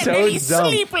didn't It's get so any dumb.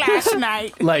 sleep last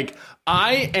night. Like,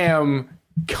 I am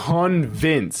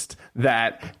convinced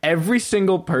that every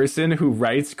single person who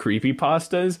writes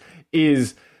creepypastas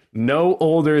is no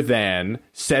older than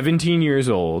 17 years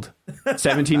old.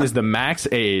 17 is the max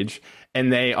age,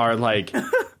 and they are like,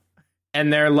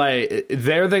 and they're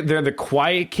the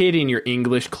quiet kid in your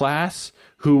English class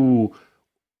who,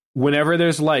 whenever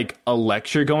there's like a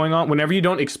lecture going on, whenever you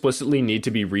don't explicitly need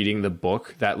to be reading the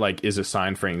book that like is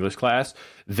assigned for English class,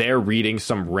 they're reading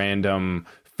some random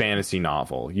fantasy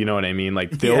novel. You know what I mean?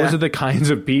 Like those are the kinds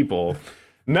of people.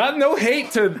 No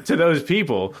hate to those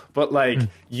people, but like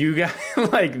you got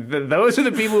like those are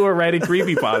the people who are writing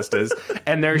creepypastas,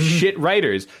 and they're shit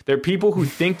writers. They're people who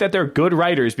think that they're good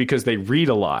writers because they read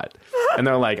a lot, and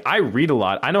they're like, I read a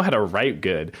lot, I know how to write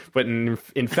good, but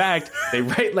in fact they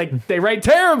write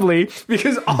terribly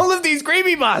because all of these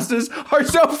creepypastas are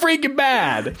so freaking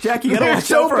bad. Jack, you gotta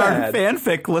watch out for our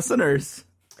fanfic listeners.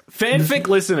 Fanfic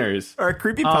listeners. Or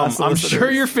creepypasta I'm listeners. sure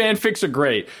your fanfics are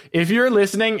great. If you're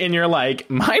listening and you're like,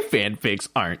 my fanfics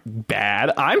aren't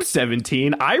bad, I'm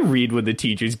 17, I read when the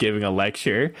teacher's giving a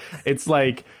lecture. It's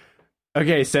like,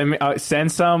 okay,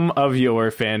 send some of your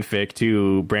fanfic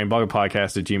to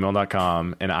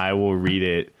brainbloggerpodcast@gmail.com and I will read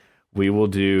it. We will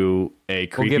do a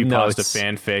creepypasta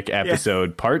fanfic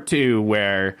episode part 2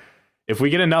 where if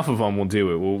we get enough of them, we'll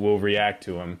do it. We'll react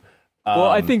to them.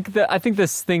 Well, I think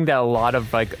this thing that a lot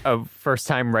of first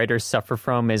time writers suffer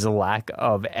from is a lack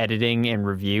of editing and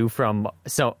review from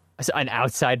an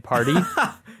outside party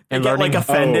and learning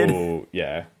offended. Oh,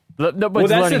 yeah. But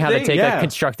learning how to take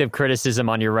constructive criticism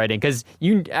on your writing, because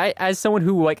as someone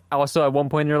who also at one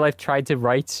point in your life tried to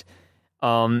write,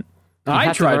 I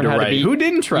tried to write. Who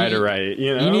didn't try to write?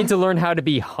 You know? You need to learn how to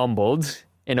be humbled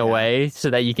in a way so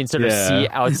that you can sort of see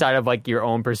outside of your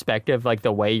own perspective,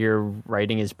 the way your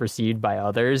writing is perceived by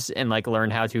others, and learn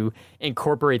how to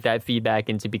incorporate that feedback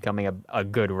into becoming a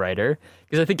good writer.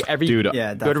 Because I think every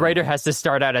good writer has to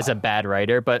start out as a bad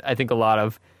writer, but I think a lot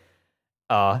of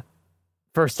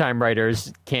first time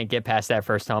writers can't get past that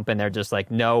first hump, and they're just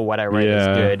like, no, what I write is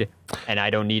good, and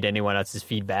I don't need anyone else's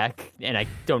feedback, and I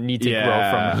don't need to grow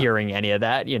from hearing any of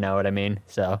that. You know what I mean?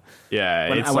 So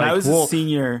when I was a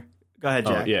senior. Go ahead,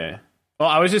 Jack. Oh, yeah. Well,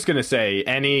 I was just gonna say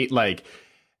any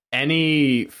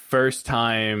first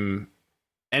time,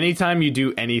 anytime you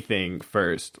do anything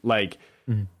first,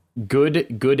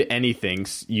 good anything,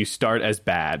 you start as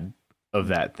bad of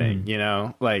that thing. You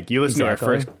know, you listen to our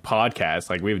first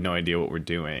podcast, we have no idea what we're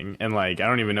doing, and I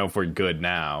don't even know if we're good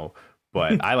now.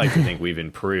 But I like to think we've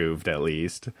improved at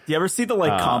least. Do you ever see the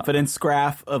confidence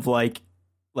graph of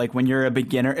when you're a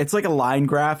beginner? It's like a line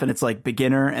graph, and it's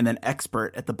beginner and then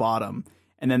expert at the bottom,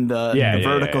 and then the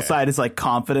vertical side is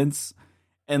confidence,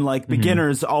 and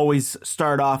beginners always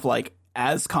start off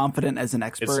as confident as an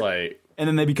expert, and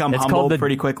then they become humbled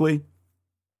pretty quickly.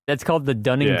 That's called the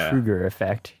Dunning-Kruger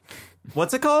effect.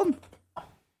 What's it called?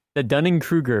 The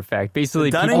Dunning-Kruger effect. Basically,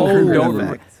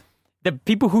 the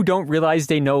people who don't realize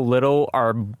they know little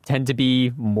tend to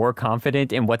be more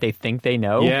confident in what they think they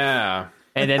know. Yeah.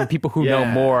 And then people who know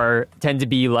more tend to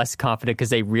be less confident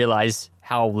because they realize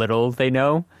how little they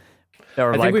know,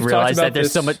 or realize that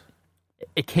there's so much.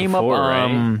 It came up.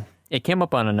 It came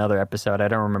up on another episode. I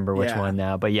don't remember which one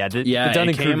now, but the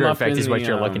Dunning-Kruger effect is what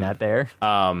you're looking at there.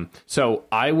 So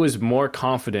I was more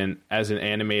confident as an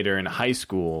animator in high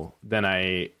school than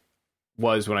I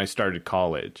was when I started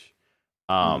college,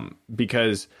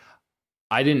 because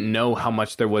I didn't know how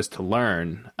much there was to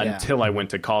learn until I went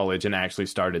to college and actually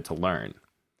started to learn.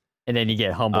 And then you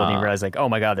get humbled and you realize oh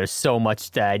my God, there's so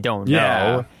much that I don't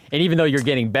know. And even though you're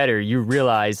getting better, you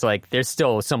realize there's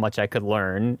still so much I could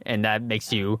learn, and that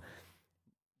makes you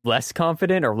less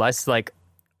confident or less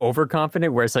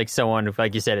overconfident. Whereas someone,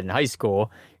 like you said, in high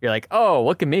school, you're oh,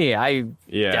 look at me, I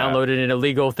downloaded an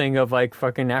illegal thing of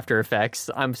fucking After Effects.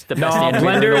 I'm the best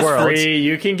animator in the world. Free.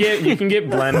 You can get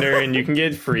Blender and you can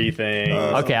get free things.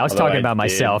 Okay, I was talking about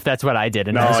myself. That's what I did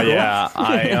in high school.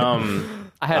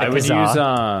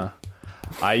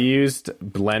 I used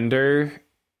Blender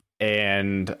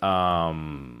and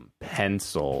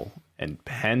Pencil, and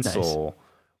Pencil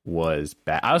was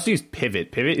bad. I also used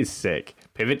Pivot. Pivot is sick.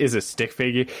 Pivot is a stick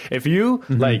figure. If you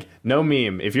no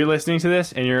meme, if you're listening to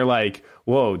this and you're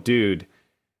whoa, dude,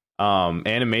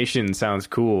 animation sounds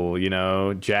cool. You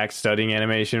know, Jack's studying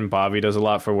animation. Bobby does a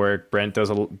lot for work. Brent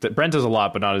does a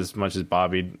lot, but not as much as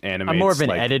Bobby animates. I'm more of an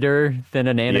editor than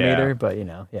an animator, but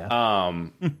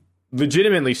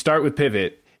legitimately start with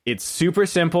Pivot. It's super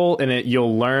simple, and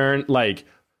you'll learn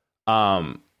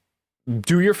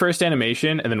do your first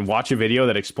animation and then watch a video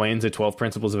that explains the 12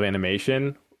 principles of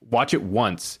animation. Watch it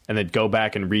once and then go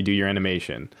back and redo your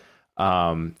animation.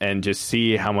 and just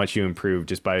see how much you improve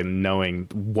just by knowing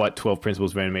what 12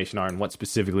 principles of animation are and what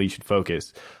specifically you should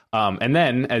focus. And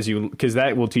then because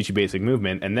that will teach you basic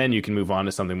movement, and then you can move on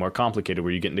to something more complicated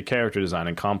where you get into character design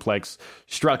and complex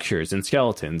structures and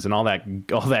skeletons and all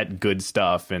that good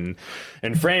stuff and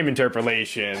frame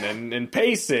interpolation and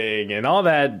pacing and all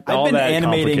that. I've been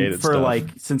animating for stuff.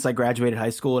 since I graduated high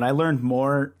school, and I learned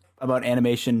more about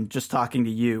animation just talking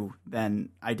to you than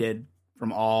I did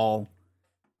from all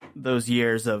those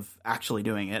years of actually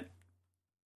doing it.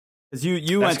 Because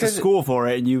you went to school for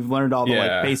it and you've learned all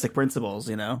the basic principles,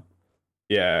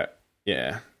 Yeah.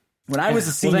 When I was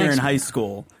a senior in high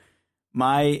school,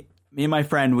 me and my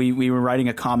friend, we were writing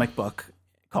a comic book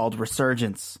called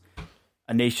Resurgence,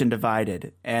 A Nation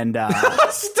Divided. And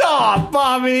stop,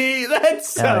 Bobby! That's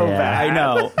so bad. I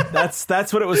know.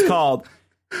 That's what it was called.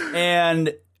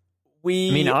 And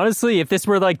honestly, if this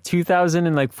were like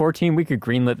 2014, we could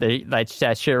greenlit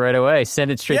that shit right away. Send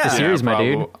it straight to series, my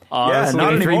dude. Honestly,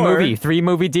 not anymore. Three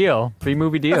movie deal.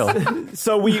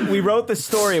 So we wrote this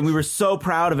story and we were so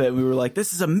proud of it. We were like,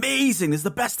 this is amazing. This is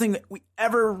the best thing that we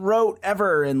ever wrote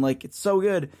ever. And like, it's so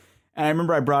good. And I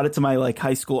remember I brought it to my like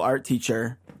high school art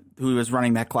teacher who was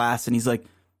running that class. And he's like,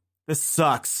 this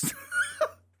sucks.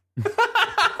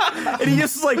 And he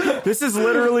just was like, this is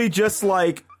literally just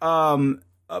like,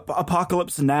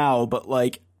 Apocalypse Now, but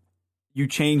like you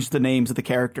changed the names of the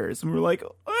characters, and we were like,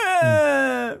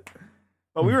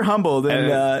 but we were humbled, and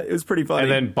it was pretty funny.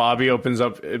 And then Bobby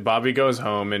goes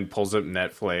home and pulls up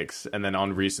Netflix, and then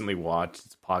on recently watched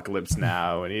it's Apocalypse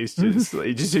Now, and he just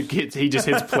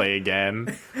hits play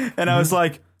again, and I was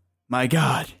like, my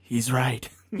God, he's right.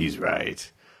 He's right.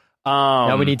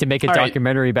 Now we need to make a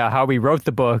documentary about how we wrote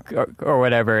the book or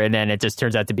whatever, and then it just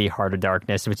turns out to be Heart of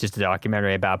Darkness, which is a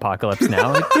documentary about Apocalypse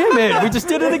Now. Like, damn it, we just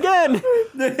did it again.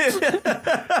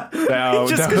 Oh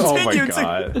my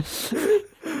God.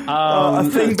 A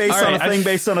thing based on a thing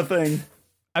based on a thing.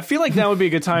 I feel like that would be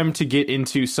a good time to get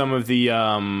into some of the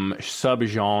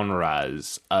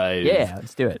subgenres.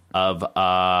 Let's do it. Of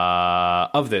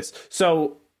this.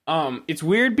 So it's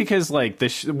weird because like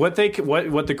what the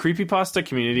creepypasta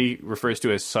community refers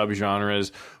to as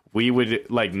subgenres, we would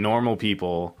like normal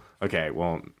people. Okay,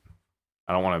 well,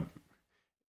 I don't want to.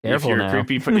 If you're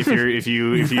if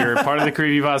you're part of the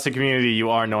creepypasta community, you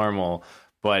are normal.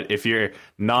 But if you're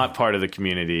not part of the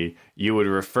community, you would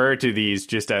refer to these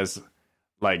just as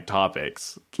like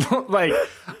topics. Because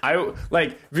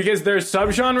their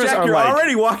subgenres Jack, are you're like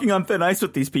already walking on thin ice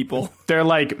with these people. They're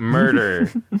like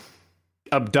murder,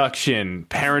 abduction,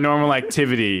 paranormal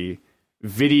activity,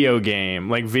 video game.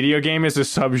 Like video game is a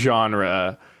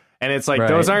subgenre, and it's like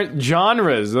those aren't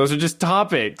genres; those are just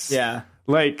topics. Yeah,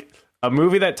 like a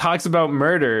movie that talks about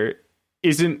murder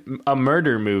isn't a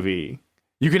murder movie.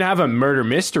 You can have a murder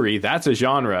mystery; that's a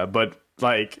genre, but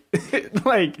like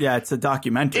yeah, it's a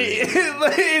documentary.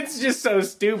 It's just so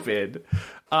stupid.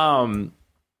 The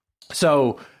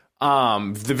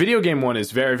video game one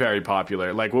is very, very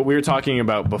popular. Like what we were talking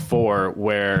about before,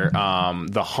 where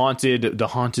the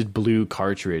haunted blue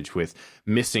cartridge with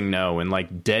Missing No and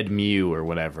like Dead Mew or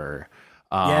whatever.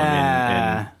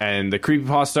 And the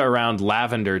creepypasta around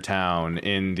Lavender Town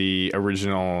in the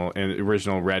original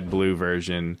red blue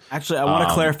version. Actually, I want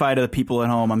to clarify to the people at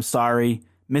home. I'm sorry,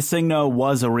 Missing No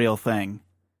was a real thing.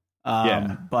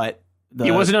 But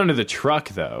it wasn't under the truck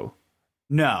though.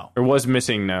 No, or was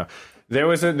Missing No. There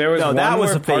was one that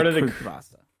was a part of the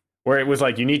creepypasta where it was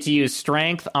like you need to use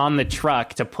strength on the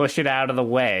truck to push it out of the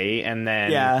way, and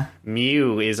then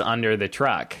Mew is under the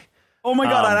truck. Oh my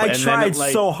God! And I tried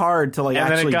so hard to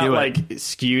actually do it. And then it got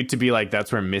skewed to be like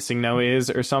that's where Missing No is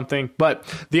or something. But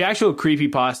the actual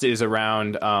creepypasta is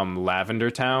around Lavender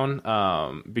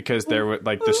Town because there were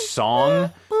like the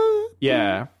song.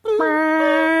 Yeah.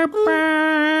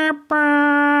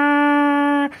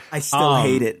 I still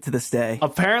hate it to this day.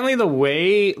 Apparently the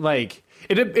way like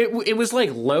it was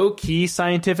like low key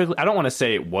scientifically. I don't want to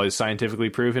say it was scientifically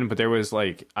proven, but there was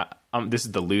like this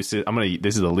is the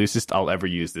loosest I'll ever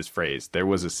use this phrase. There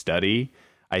was a study,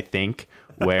 I think,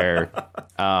 where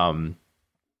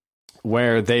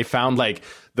where they found like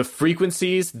the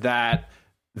frequencies that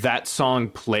song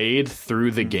played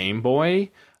through the Game Boy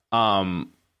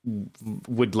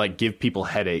would like give people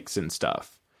headaches and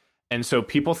stuff. And so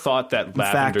people thought that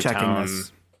Lavender Town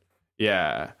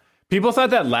people thought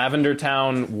that Lavender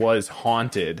Town was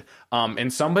haunted.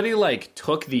 And somebody like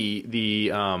took the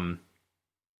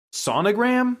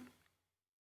sonogram.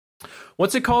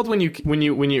 What's it called when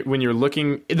you're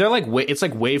looking? They're like it's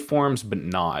like waveforms, but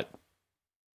not.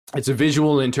 It's a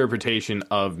visual interpretation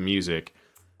of music.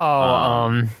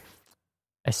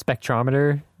 a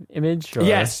spectrometer image? Or?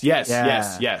 Yes.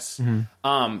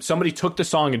 Mm-hmm. Somebody took the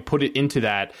song and put it into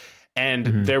that,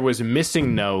 and there was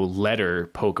missing no letter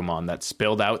Pokemon that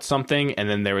spilled out something, and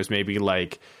then there was maybe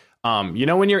like, you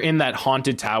know when you're in that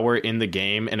haunted tower in the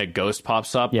game and a ghost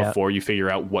pops up before you figure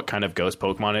out what kind of ghost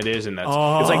Pokemon it is, and that's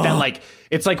it's like that, like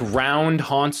it's like round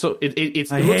Haunter.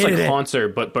 It looks like Haunter,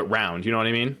 but round. You know what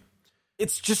I mean?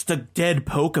 It's just a dead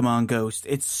Pokemon ghost.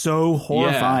 It's so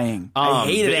horrifying. I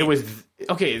hated it. It was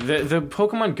okay. The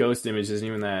Pokemon ghost image isn't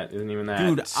even that.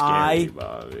 Dude, scary,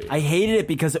 Bobby. I hated it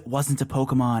because it wasn't a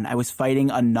Pokemon. I was fighting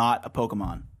not a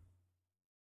Pokemon.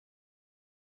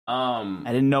 I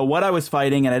didn't know what I was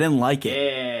fighting, and I didn't like it.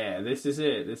 Yeah, this is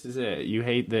it. You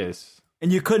hate this.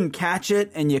 And you couldn't catch it,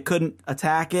 and you couldn't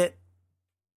attack it.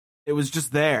 It was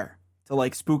just there to,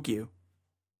 like, spook you.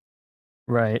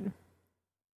 Right.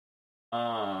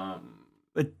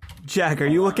 But, Jack, are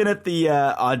you looking at the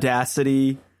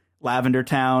Audacity Lavender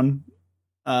Town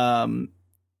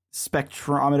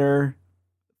spectrometer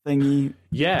thingy?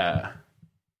 Yeah.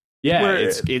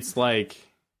 It's like...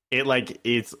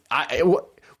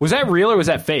 Was that real or was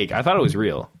that fake? I thought it was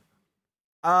real.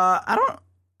 I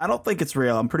don't think it's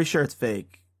real. I'm pretty sure it's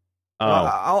fake. Oh,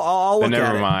 I'll look at it.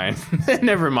 Never mind.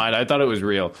 Never mind. I thought it was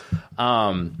real.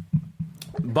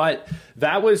 But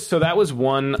that was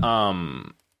one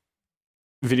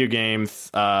video game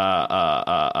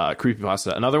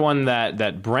creepypasta. Another one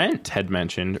that Brent had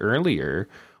mentioned earlier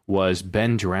was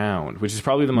Ben Drowned, which is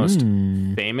probably the most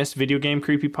famous video game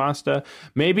creepypasta.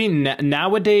 Maybe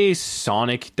nowadays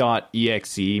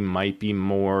Sonic.exe might be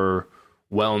more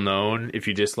well known if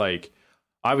you just like,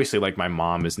 obviously like my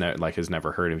mom has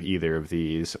never heard of either of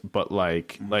these, but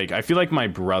like I feel like my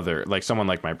brother, like someone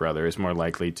like my brother is more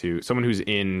likely to, someone who's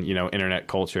in, you know, internet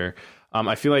culture.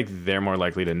 I feel like they're more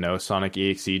likely to know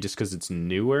Sonic.exe just because it's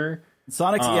newer.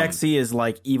 Sonic.exe is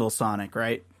like evil Sonic,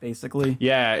 right? Basically.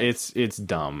 Yeah, it's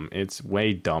dumb. It's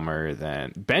way dumber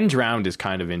than... Ben Drowned is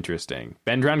kind of interesting.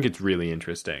 Ben Drowned gets really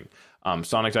interesting.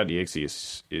 Sonic.exe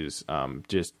is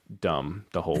just dumb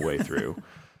the whole way through.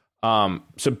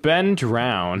 So Ben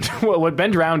Drowned... what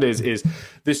Ben Drowned is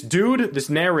this dude, this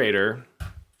narrator,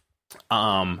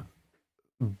 buys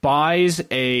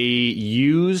a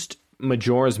used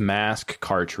Majora's Mask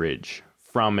cartridge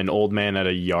from an old man at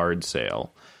a yard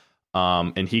sale.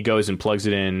 And he goes and plugs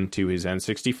it into his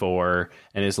N64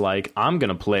 and is like, I'm going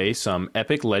to play some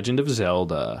epic Legend of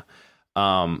Zelda.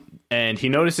 And he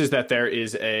notices that there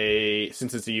is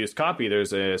since it's a used copy,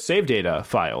 there's a save data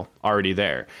file already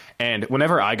there. And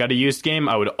whenever I got a used game,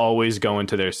 I would always go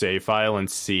into their save file and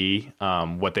see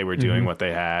what they were doing, what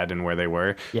they had, and where they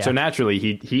were. Yeah. So naturally,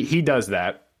 he does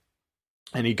that.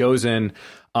 And he goes in,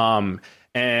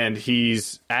 and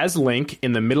he's as Link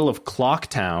in the middle of Clock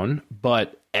Town,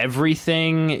 but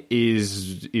everything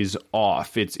is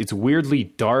off. It's weirdly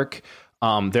dark.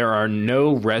 There are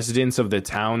no residents of the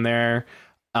town there,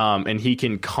 and he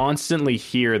can constantly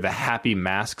hear the happy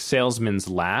mask salesman's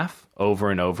laugh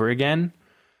over and over again.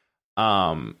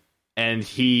 And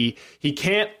he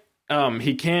can't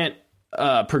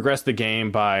progress the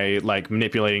game by like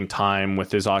manipulating time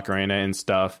with his ocarina and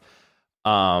stuff.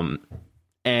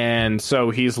 And so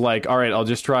he's like, all right, I'll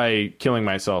just try killing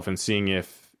myself and seeing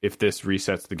if this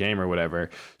resets the game or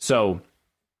whatever. So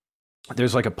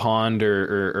there's like a pond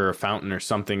or a fountain or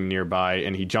something nearby,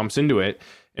 and he jumps into it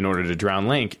in order to drown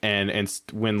Link. And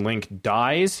when Link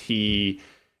dies, he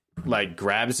like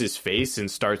grabs his face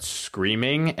and starts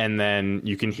screaming, and then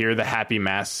you can hear the happy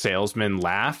mask salesman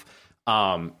laugh.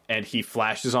 And he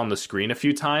flashes on the screen a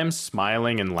few times,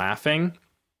 smiling and laughing.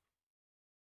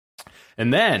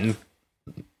 And then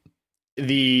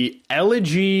the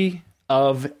Elegy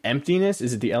of Emptiness.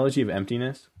 Is it the Elegy of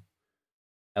Emptiness?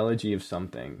 Elegy of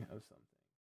something.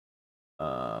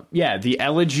 Yeah, the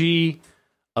Elegy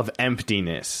of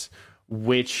Emptiness,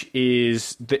 which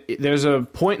is... there's a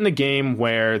point in the game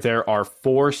where there are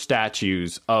 4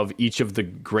 statues of each of the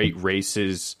great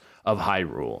races of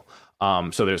Hyrule.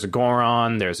 So there's a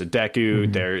Goron, there's a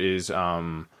Deku, there is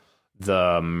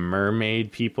the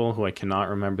mermaid people, who I cannot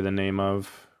remember the name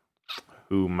of,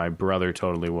 who my brother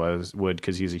totally would,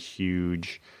 because he's a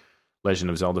huge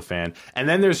Legend of Zelda fan. And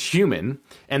then there's human,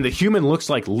 and the human looks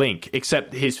like Link,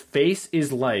 except his face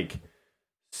is like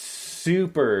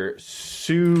super,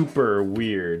 super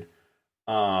weird.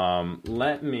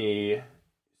 Let me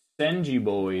send you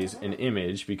boys an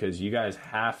image, because you guys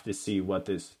have to see what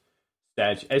this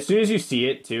statue... As soon as you see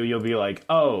it, too, you'll be like,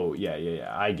 oh,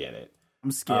 yeah, I get it.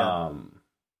 I'm scared.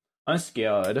 I'm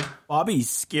scared. Bobby's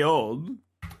skilled.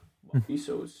 He's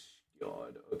so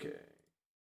scared. Okay.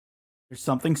 There's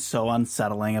something so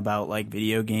unsettling about like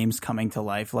video games coming to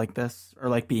life like this, or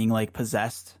like being like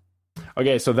possessed.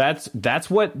 Okay, so that's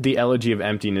what the Elegy of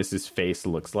Emptiness's face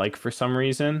looks like for some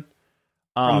reason.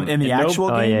 In the actual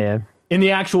game? Oh, yeah. In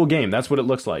the actual game, that's what it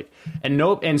looks like.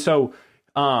 And so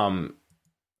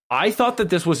I thought that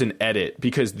this was an edit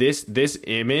because this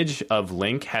image of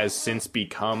Link has since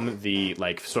become the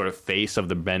like sort of face of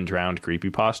the Ben Drowned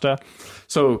creepypasta.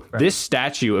 So this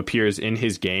statue appears in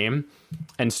his game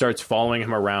and starts following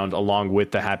him around along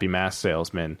with the Happy Mask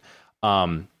salesman.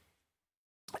 And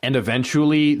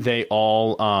eventually they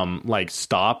all like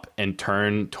stop and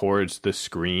turn towards the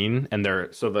screen, and they're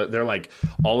like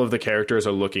all of the characters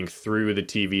are looking through the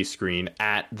TV screen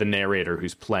at the narrator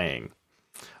who's playing.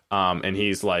 And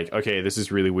he's like, okay, this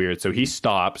is really weird. So he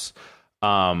stops.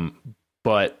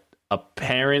 But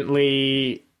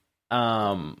apparently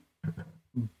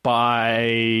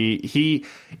it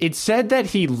said that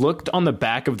he looked on the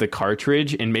back of the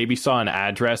cartridge and maybe saw an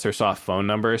address or saw a phone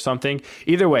number or something.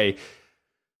 Either way,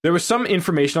 there was some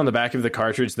information on the back of the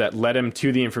cartridge that led him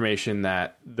to the information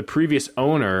that the previous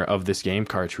owner of this game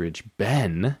cartridge,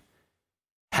 Ben,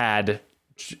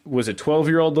 was a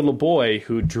 12-year-old little boy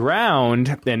who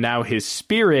drowned, and now his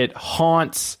spirit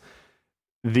haunts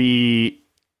the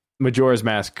Majora's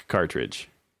Mask cartridge.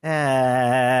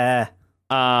 And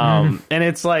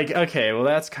it's like, okay, well,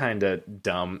 that's kind of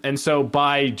dumb. And so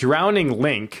by drowning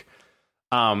Link,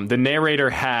 the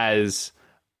narrator has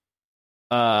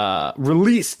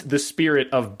released the spirit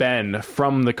of Ben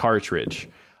from the cartridge.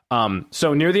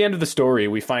 So near the end of the story,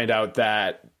 we find out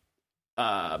that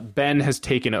Ben has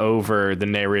taken over the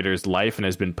narrator's life and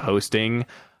has been posting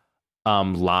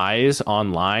lies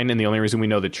online. And the only reason we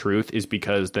know the truth is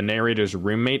because the narrator's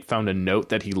roommate found a note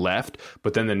that he left,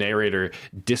 but then the narrator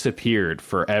disappeared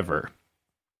forever.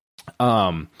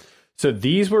 So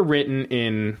this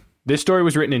story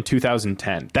was written in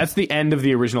 2010. That's the end of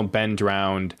the original Ben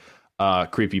Drowned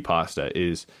creepypasta,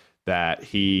 is that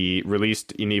he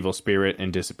released an evil spirit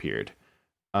and disappeared.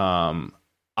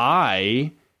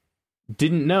 I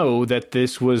didn't know that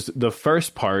this was the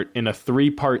first part in a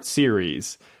 3-part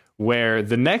series where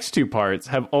the next 2 parts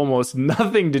have almost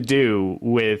nothing to do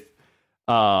with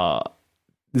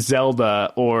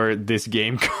Zelda or this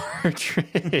game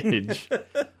cartridge.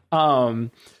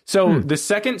 So the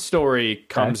second story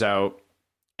comes out,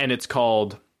 and it's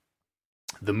called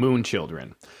The Moon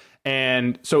Children.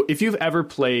 And so if you've ever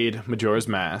played Majora's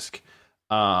Mask,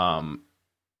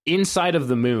 inside of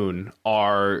the moon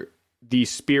are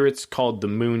these spirits called the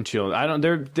Moon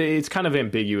Children. It's kind of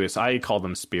ambiguous. I call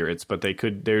them spirits, but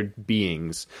they're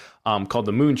beings called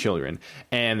the Moon Children.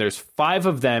 And there's 5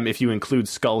 of them if you include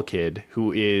Skull Kid,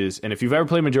 and if you've ever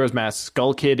played Majora's Mask,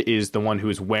 Skull Kid is the one who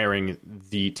is wearing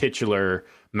the titular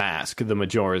mask, the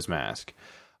Majora's Mask.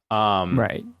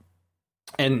 Right.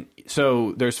 And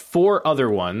so there's 4 other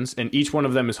ones, and each one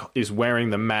of them is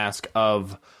wearing the mask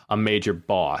of a major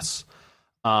boss.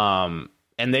 And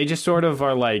they just sort of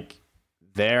are like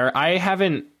there. I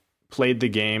haven't played the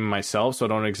game myself, so I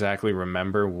don't exactly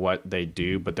remember what they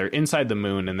do, but they're inside the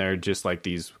moon, and they're just like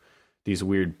these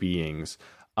weird beings.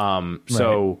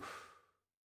 So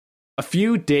a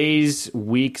few days,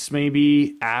 weeks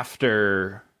maybe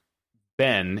after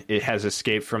Ben has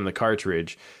escaped from the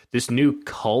cartridge, this new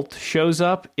cult shows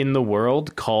up in the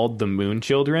world called the Moon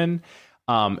Children.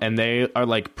 And they are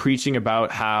like preaching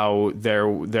about how their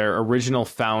original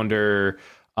founder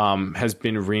has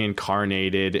been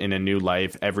reincarnated in a new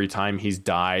life every time he's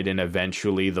died, and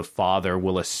eventually the father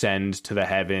will ascend to the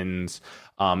heavens,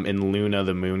 and Luna,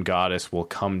 the moon goddess, will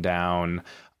come down.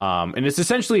 And it's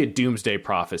essentially a doomsday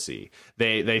prophecy.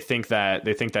 They think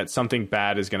that something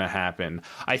bad is going to happen.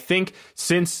 I think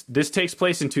since this takes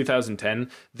place in 2010,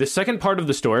 the second part of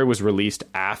the story was released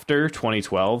after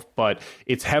 2012, but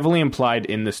it's heavily implied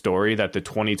in the story that the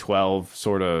 2012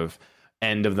 sort of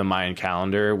end of the Mayan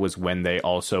calendar was when they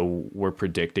also were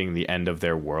predicting the end of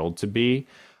their world to be.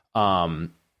 So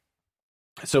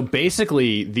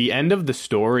basically, the end of the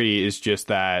story is just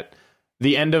that.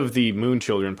 The end of the Moon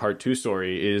Children Part 2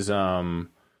 story is just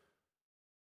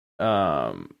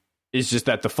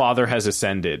that the father has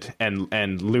ascended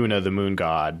and Luna, the moon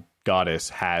goddess,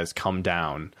 has come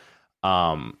down.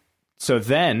 So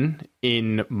then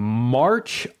in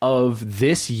March of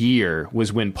this year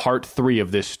was when Part 3 of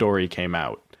this story came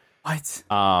out. What?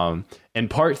 And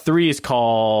Part 3 is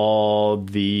called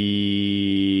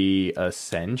The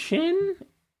Ascension?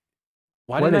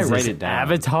 Why did I write it down?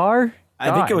 Avatar?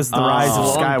 I think it was The Rise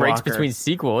of Skywalker. Breaks between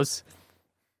sequels.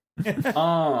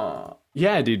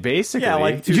 Yeah, dude, basically. Yeah,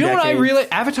 like 2 Do you know what I decades.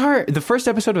 really... Avatar, the first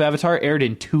episode of Avatar aired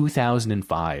in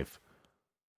 2005.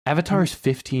 Avatar is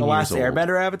 15 The years last old.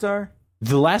 Airbender Avatar?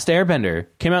 The Last Airbender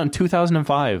came out in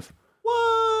 2005.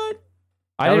 What?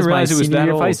 I didn't realize it was that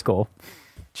year of old. high school.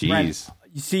 Jeez.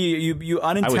 You see, you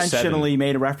unintentionally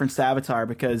made a reference to Avatar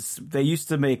because they used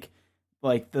to make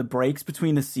like the breaks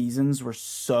between the seasons were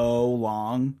so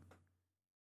long.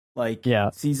 Like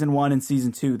season 1 and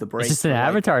season 2, the breaks. It's just an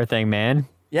Avatar thing, man.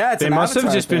 Yeah, They must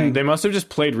have just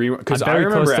played reruns because I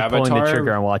remember close to Avatar. pulling the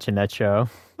trigger on watching that show.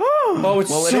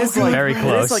 It is like very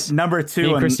close. It is like number 2.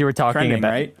 Me and Christy were talking trending,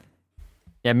 about right?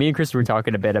 Yeah, me and Chris were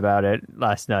talking a bit about it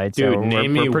last night. Dude, so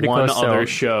name we're me pretty one close other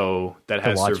show that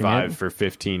has watching survived it. for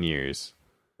 15 years.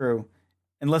 True.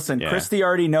 And listen, Christy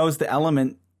already knows the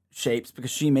element shapes because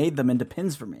she made them into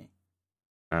pins for me.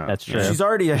 Oh, That's true. She's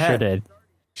already ahead. Sure did.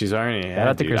 She's already Shout ahead.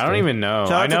 out to Dude. I Christy. don't even know.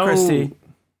 Shout out I know. to Christy.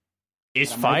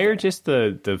 Is fire just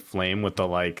the flame with the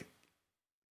like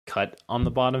cut on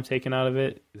the bottom taken out of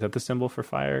it? Is that the symbol for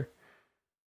fire?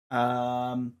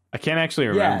 I can't actually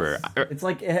remember. Yes. It's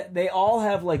like they all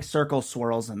have like circle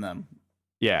swirls in them.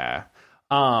 Yeah.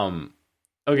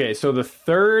 Okay, so the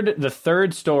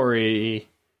third story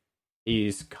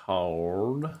is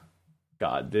called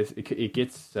it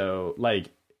gets so like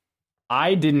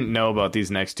I didn't know about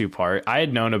these next two parts. I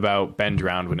had known about Ben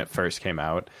Drowned when it first came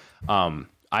out.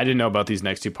 I didn't know about these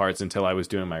next two parts until I was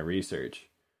doing my research.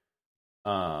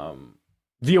 The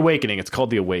Awakening. It's called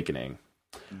The Awakening.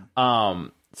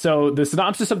 So the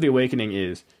synopsis of The Awakening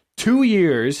is 2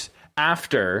 years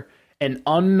after an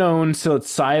unknown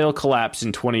societal collapse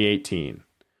in 2018.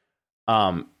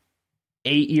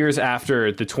 8 years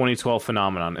after the 2012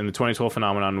 phenomenon, and the 2012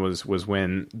 phenomenon was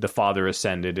when the Father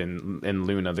ascended and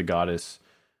Luna, the goddess,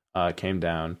 came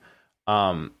down.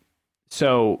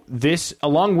 So this,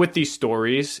 along with these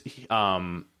stories,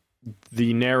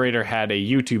 the narrator had a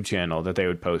YouTube channel that they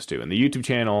would post to, and the YouTube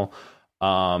channel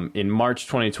in March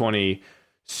 2020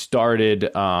 started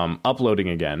uploading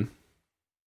again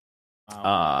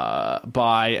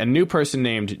by a new person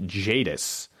named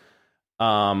Jadis.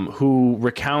 Who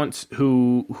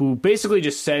basically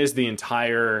just says the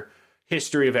entire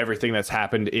history of everything that's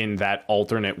happened in that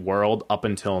alternate world up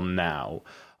until now.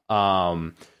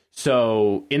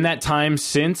 So in that time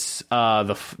since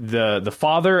the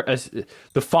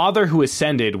father who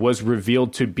ascended was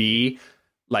revealed to be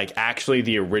like actually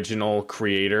the original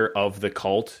creator of the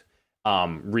cult,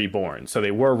 reborn. So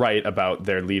they were right about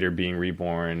their leader being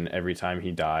reborn every time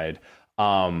he died.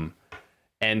 And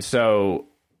so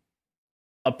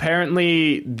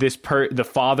apparently the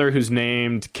father, who's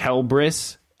named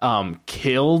Kelbris,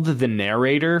 killed the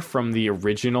narrator from the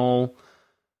original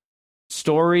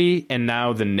story, and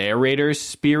now the narrator's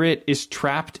spirit is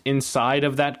trapped inside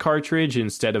of that cartridge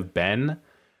instead of Ben.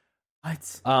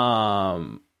 What?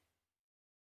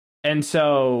 And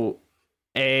so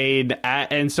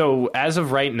as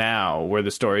of right now, where the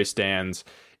story stands,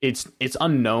 it's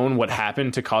unknown what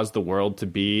happened to cause the world to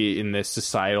be in this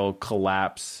societal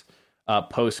collapse.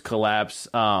 Post-collapse,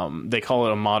 they call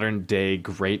it a modern day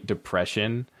Great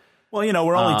Depression. Well,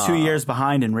 we're only 2 years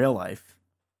behind in real life.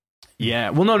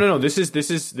 Yeah. Well, no. This is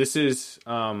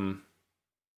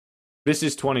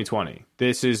 2020.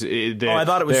 This is I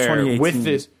thought it was 2018. With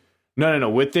this, no.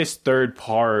 With this third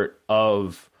part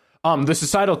of the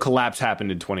societal collapse happened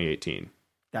in 2018.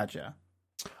 Gotcha.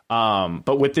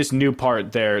 But with this new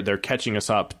part, they're catching the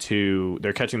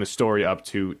story up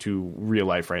to real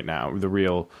life right now, the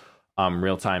real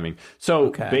timing. So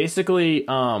basically,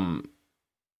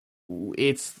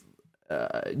 it's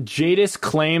Jadis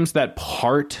claims that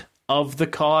part of the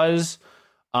cause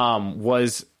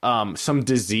was some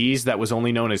disease that was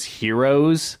only known as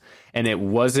Heroes, and it's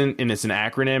an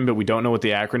acronym, but we don't know what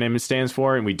the acronym stands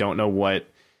for, and we don't know what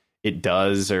it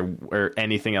does or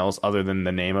anything else other than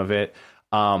the name of it.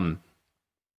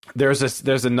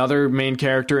 There's another main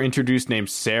character introduced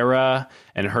named Sarah,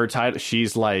 and her title,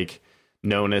 she's like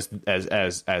known as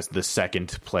the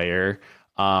second player.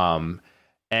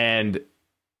 And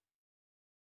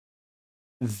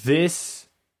this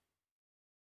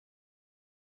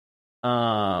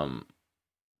Sarah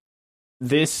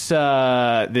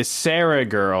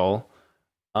girl,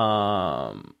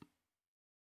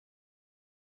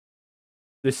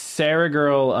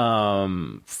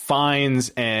 finds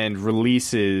and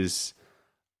releases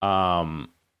the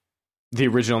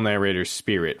original narrator's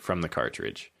spirit from the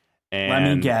cartridge. And let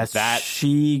me guess, that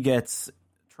she gets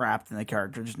trapped in the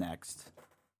cartridge next.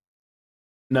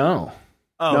 No.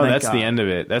 Oh, no, that's God. the end of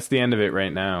it. That's the end of it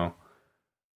right now.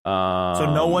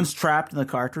 So no one's trapped in the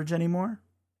cartridge anymore?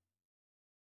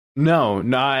 No,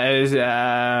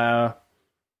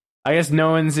 I guess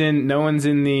no one's in the no one's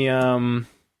in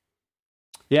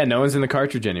the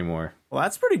cartridge anymore. Well,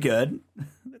 that's pretty good.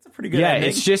 That's a pretty good. Yeah, ending.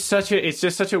 it's just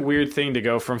such a weird thing to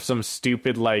go from some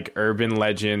stupid like urban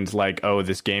legend like, oh,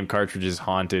 this game cartridge is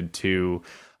haunted, to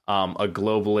a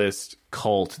globalist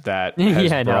cult that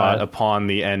has brought upon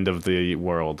the end of the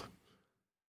world.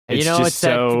 It's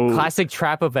that classic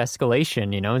trap of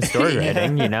escalation, in story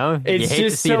writing, It's you hate just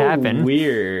to see it happen.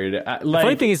 Weird. The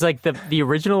funny thing is, like, the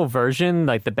original version,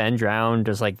 like the Ben Drowned,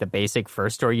 just like the basic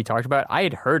first story you talked about, I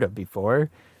had heard of before.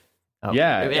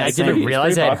 I didn't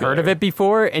realize I had heard of it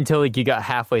before until like you got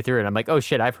halfway through it. I'm like, oh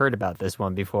shit, I've heard about this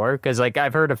one before, because like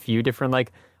I've heard a few different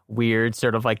like weird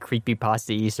sort of like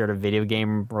creepypasta-y sort of video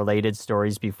game related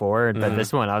stories before, but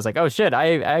this one I was like, oh shit,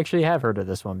 I actually have heard of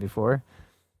this one before.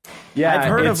 Yeah, I've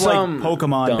heard of like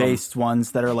Pokemon based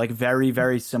ones that are like very,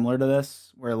 very similar to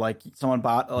this, where like someone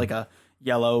bought like a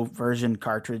yellow version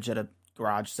cartridge at a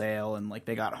garage sale, and like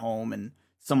they got home and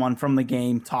someone from the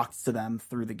game talks to them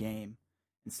through the game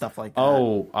and stuff like that.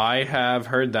 Oh, I have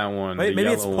heard that one. Wait,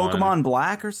 maybe it's Pokemon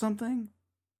Black or something?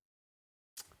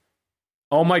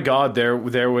 Oh my god, there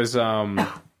was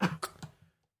what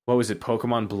was it?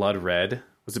 Pokemon Blood Red?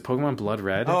 Was it Pokemon Blood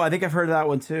Red? Oh, I think I've heard of that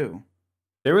one too.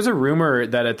 There was a rumor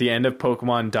that at the end of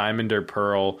Pokemon Diamond or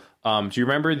Pearl, do you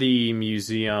remember the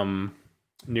museum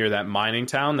near that mining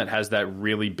town that has that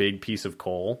really big piece of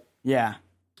coal? Yeah.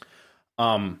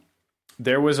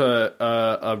 There was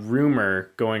a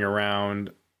rumor going around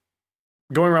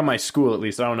my school, at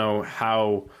least. I don't know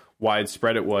how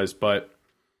widespread it was, but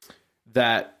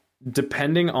that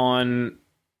depending on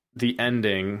the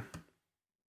ending,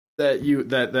 that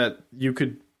you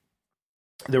could,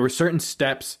 there were certain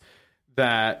steps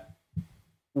that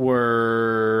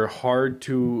were hard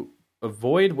to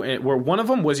avoid, where one of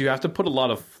them was you have to put a lot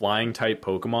of flying type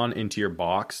Pokemon into your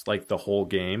box like the whole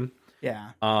game.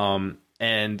 Yeah.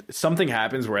 And something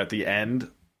happens where at the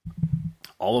end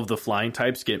all of the flying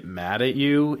types get mad at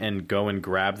you and go and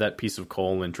grab that piece of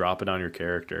coal and drop it on your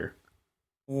character.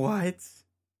 What?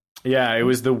 Yeah, it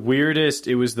was the weirdest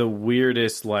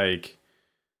like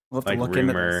We'll have to look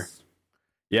rumor. into this.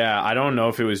 Yeah, I don't know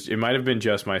if it might have been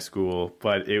just my school,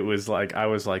 but it was like, I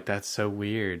was like, that's so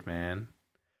weird, man.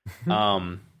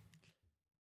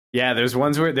 Yeah, there's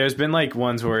been like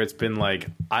ones where it's been like,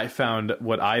 I found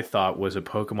what I thought was a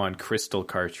Pokemon Crystal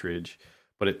cartridge,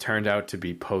 but it turned out to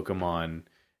be Pokemon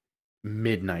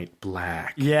Midnight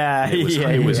Black. Yeah,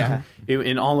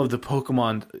 in all of the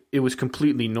Pokemon, it was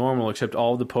completely normal, except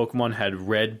all of the Pokemon had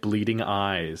red bleeding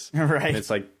eyes. Right. And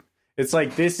it's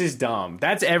like, this is dumb.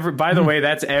 By the way,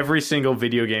 that's every single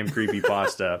video game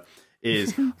creepypasta.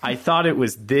 Is I thought it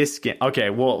was this game. Okay,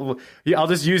 well, I'll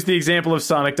just use the example of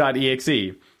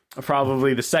Sonic.exe,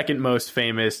 probably the second most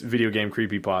famous video game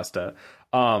creepypasta.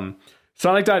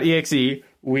 Sonic.exe,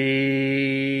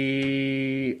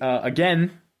 we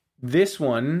again, this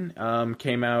one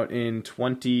came out in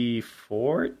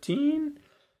 2014.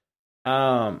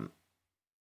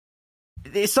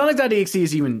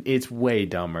 Sonic.exe it's way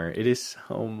dumber. It is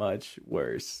so much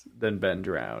worse than Ben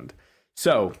Drowned.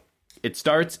 So it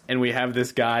starts, and we have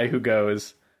this guy who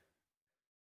goes,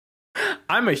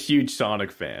 I'm a huge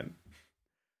Sonic fan.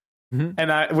 Mm-hmm.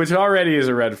 And which already is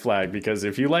a red flag, because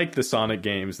if you like the Sonic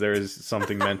games, there is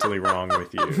something mentally wrong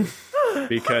with you.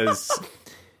 Because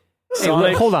Sonic...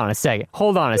 Hey, hold on a second.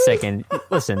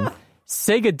 Listen,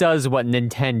 Sega does what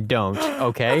Nintendo don't,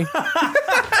 okay?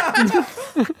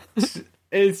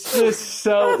 It's just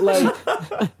so, like,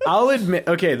 I'll admit,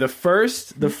 okay, the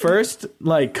first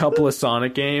like couple of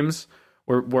Sonic games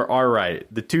were all right.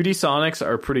 The 2D Sonics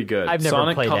are pretty good. I've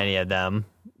never played any of them.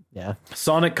 Yeah.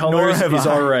 Sonic Colors is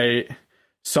all right.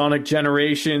 Sonic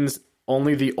Generations,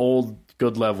 only the old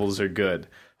good levels are good.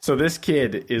 So this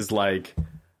kid is like,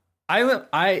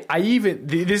 I even,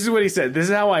 this is what he said. This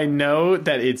is how I know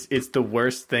that it's the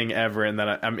worst thing ever and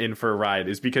that I'm in for a ride,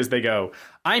 is because they go,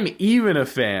 I'm even a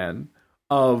fan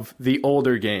of the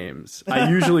older games. I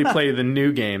usually play the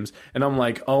new games, and I'm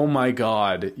like, oh my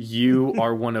god, you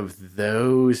are one of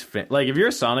those fans. Like, if you're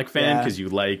a Sonic fan because you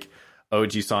like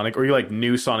OG Sonic, or you like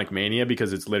new Sonic Mania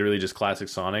because it's literally just classic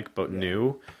Sonic but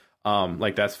new,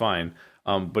 like, that's fine.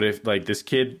 But if like this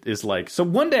kid is like, so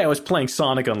one day I was playing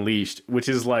Sonic Unleashed, which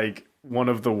is like one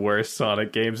of the worst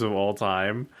Sonic games of all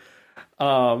time.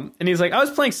 And he's like, I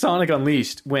was playing Sonic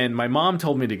Unleashed when my mom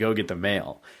told me to go get the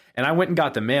mail. And I went and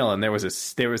got the mail, and there was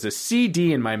a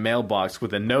CD in my mailbox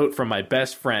with a note from my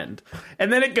best friend.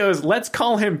 And then it goes, let's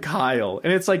call him Kyle.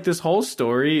 And it's like, this whole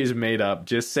story is made up.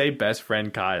 Just say best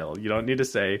friend Kyle. You don't need to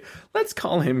say, let's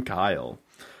call him Kyle.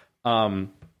 And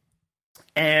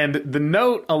the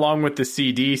note along with the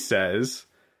CD says,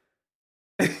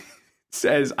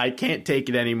 I can't take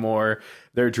it anymore.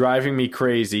 They're driving me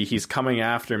crazy. He's coming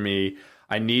after me.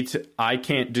 I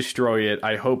can't destroy it.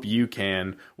 I hope you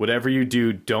can. Whatever you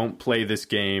do, don't play this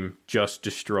game. Just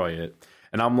destroy it.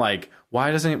 And I'm like,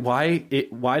 why does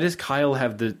Kyle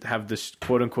have this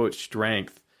quote unquote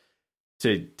strength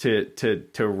to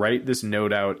write this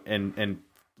note out and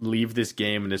leave this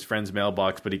game in his friend's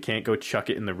mailbox, but he can't go chuck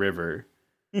it in the river?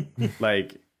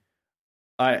 Like,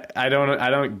 I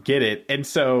don't get it. And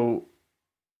so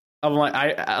I'm like,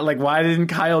 I like, why didn't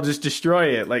Kyle just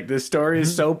destroy it? Like, this story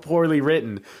is so poorly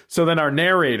written. So then our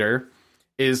narrator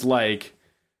is like,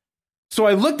 so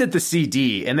I looked at the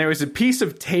CD and there was a piece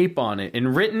of tape on it,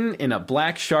 and written in a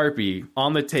black Sharpie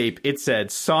on the tape, it said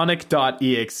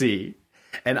Sonic.exe.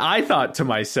 And I thought to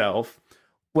myself,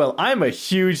 well, I'm a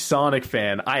huge Sonic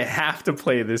fan. I have to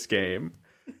play this game.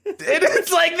 And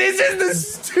it's like, this is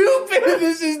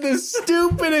the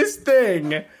stupidest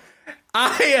thing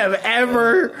I have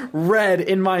ever read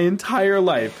in my entire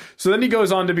life. So then he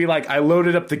goes on to be like, I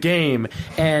loaded up the game,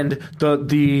 and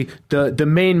the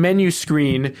main menu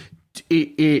screen,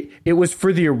 it was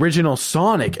for the original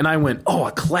Sonic, and I went, oh,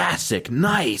 a classic,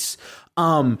 nice.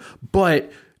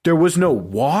 But there was no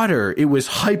water. It was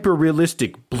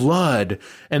hyper-realistic blood,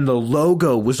 and the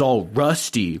logo was all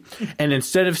rusty. And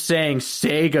instead of saying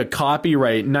Sega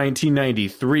copyright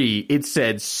 1993, it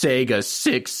said Sega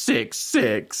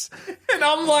 666. And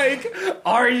I'm like,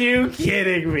 are you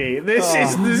kidding me? This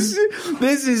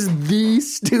is the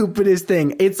stupidest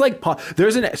thing. It's like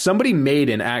somebody made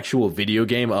an actual video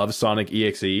game of Sonic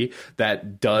EXE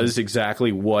that does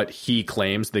exactly what he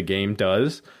claims the game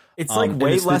does. It's like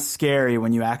way less scary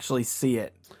when you actually see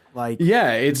it. Like,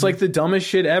 yeah, it's like the dumbest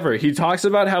shit ever. He talks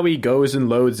about how he goes and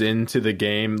loads into the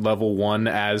game level 1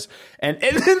 and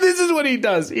this is what he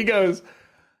does. He goes,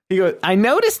 I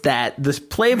noticed that the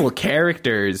playable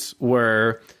characters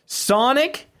were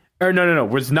Sonic, or no, it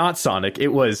was not Sonic.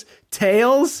 It was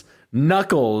Tails,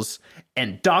 Knuckles,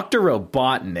 and Dr.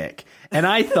 Robotnik. And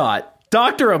I thought,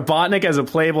 Dr. Robotnik as a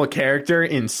playable character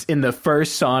in the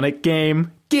first Sonic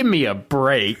game? Give me a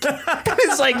break.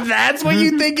 It's like, that's what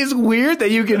you think is weird,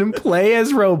 that you can play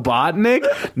as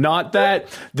Robotnik? Not that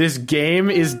this game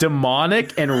is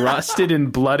demonic and rusted and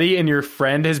bloody and your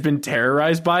friend has been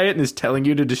terrorized by it and is telling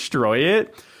you to destroy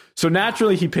it? So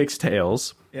naturally he picks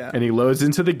Tails, and he loads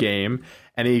into the game,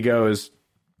 and he goes,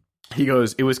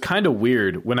 it was kind of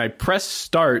weird. When I pressed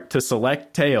start to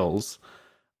select Tails,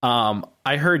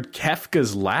 I heard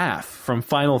Kefka's laugh from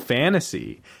Final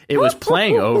Fantasy. It was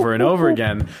playing over and over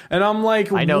again, and I'm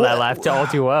like, I know that laugh all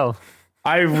too well.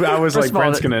 I was like,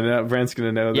 Brent's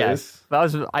gonna know this.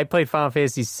 I played Final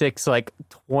Fantasy 6 like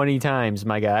 20 times,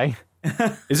 my guy.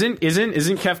 Isn't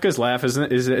Kefka's laugh? Is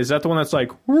that the one that's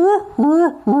like?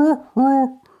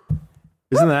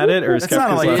 Isn't that it? Or is Kefka's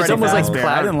laugh? Like it's almost like cloud.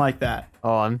 I didn't like that.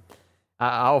 Oh,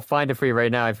 I'll find it for you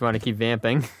right now if you want to keep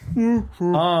vamping.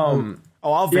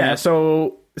 I'll vamp. Yeah.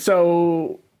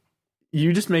 So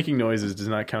you just making noises does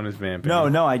not count as vamping.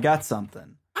 No, I got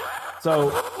something. So,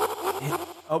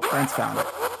 Brent's found it.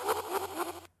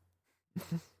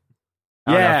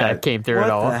 I don't know if that came through what at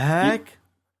all. What the heck?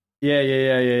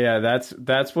 Yeah.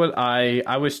 That's what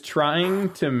I was trying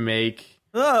to make.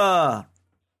 Ugh.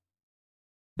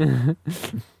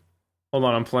 Hold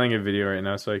on, I'm playing a video right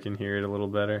now so I can hear it a little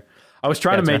better. I was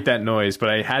trying to make that noise, but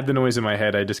I had the noise in my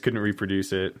head. I just couldn't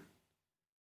reproduce it.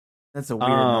 That's a weird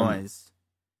noise.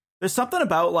 There's something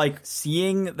about like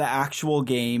seeing the actual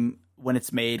game when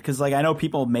it's made, because like I know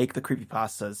people make the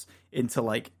creepypastas into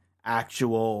like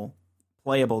actual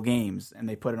playable games and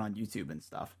they put it on YouTube and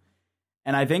stuff.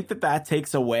 And I think that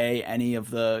takes away any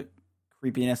of the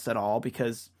creepiness at all,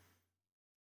 because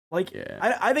like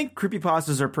I think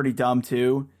creepypastas are pretty dumb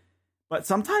too, but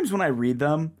sometimes when I read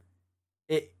them,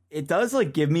 it does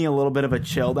like give me a little bit of a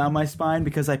chill down my spine,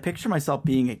 because I picture myself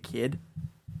being a kid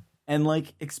and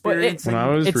like experiencing. When I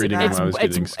was reading them, I was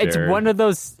getting scared. It's one of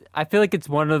those. I feel like it's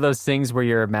one of those things where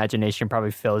your imagination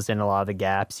probably fills in a lot of the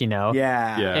gaps, you know?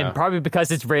 Yeah. And probably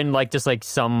because it's written like just like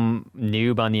some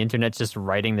noob on the internet just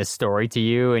writing this story to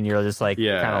you, and you're just like kind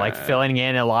of like filling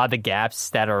in a lot of the gaps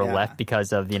that are left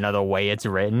because of, you know, the way it's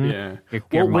written. Yeah.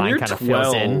 Your mind kind of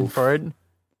fills in for it.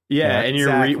 Yeah, and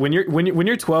exactly. when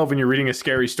you're 12 and you're reading a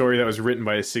scary story that was written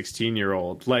by a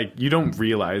 16-year-old, like you don't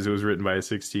realize it was written by a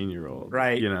 16-year-old,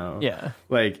 right? You know, yeah.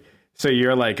 Like, so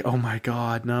you're like, oh my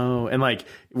god, no, and like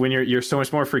when you're so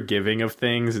much more forgiving of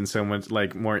things and so much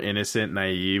like more innocent,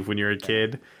 naive when you're a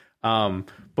kid.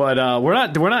 But we're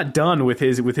not done with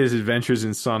his adventures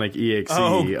in Sonic EXE.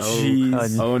 Oh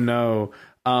jeez. Oh no.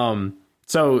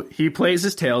 So he plays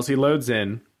his Tails. He loads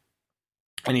in.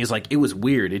 And he's like, it was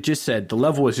weird. It just said the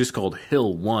level was just called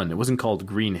Hill 1. It wasn't called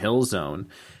Green Hill Zone.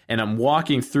 And I'm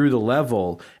walking through the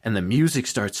level, and the music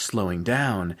starts slowing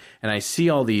down, and I see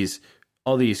all these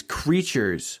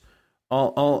creatures,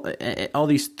 all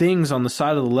these things on the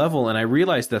side of the level, and I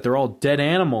realize that they're all dead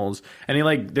animals.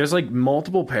 And there's like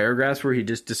multiple paragraphs where he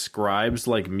just describes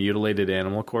like mutilated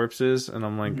animal corpses, and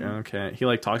I'm like, okay. He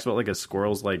like talks about like a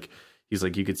squirrel's like. He's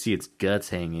like, you could see its guts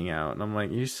hanging out. And I'm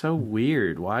like, you're so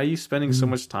weird. Why are you spending so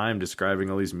much time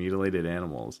describing all these mutilated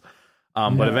animals?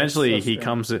 But eventually he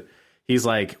comes, he's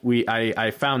like,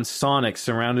 I found Sonic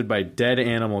surrounded by dead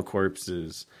animal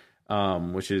corpses,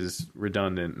 which is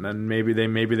redundant. And maybe they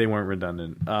weren't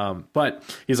redundant. But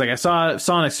he's like, I saw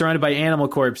Sonic surrounded by animal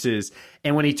corpses.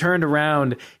 And when he turned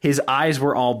around, his eyes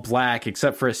were all black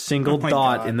except for a single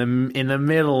dot in the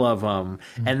middle of them.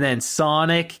 And then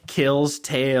Sonic kills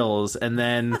Tails. And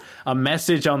then a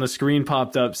message on the screen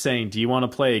popped up saying, "Do you want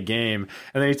to play a game?"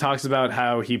 And then he talks about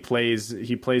how he plays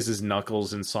his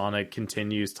Knuckles, and Sonic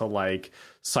continues to like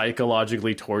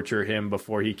psychologically torture him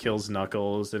before he kills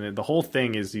Knuckles. And the whole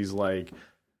thing is he's like,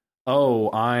 "Oh,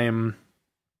 I'm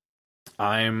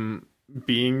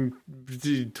being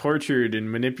tortured and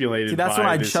manipulated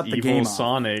by this evil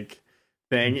Sonic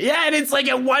thing." Yeah, and it's like,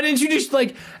 why didn't you just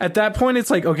like at that point? It's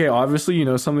like, okay, obviously you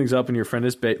know something's up, and your friend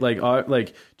is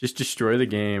like just destroy the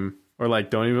game, or like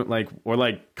don't even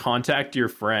or contact your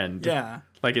friend. Yeah,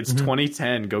 like it's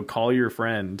 2010. Go call your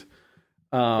friend.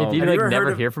 If you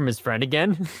never hear from his friend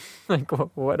again, like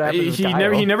what happened? He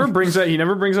never brings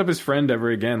up his friend ever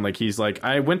again. Like he's like,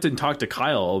 I went and talked to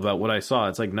Kyle about what I saw.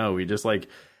 It's like, no, he just like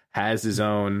has his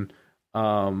own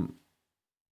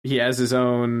he has his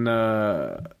own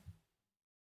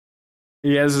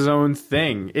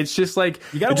thing. It's just like,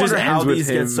 you gotta wonder how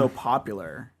these get so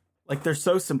popular. Like they're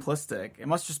so simplistic. It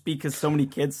must just be because so many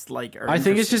kids like are I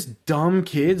think it's just dumb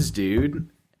kids, dude.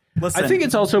 Listen, I think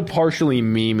it's also partially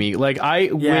memey. Like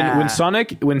when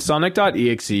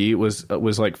Sonic.exe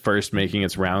was like first making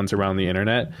its rounds around the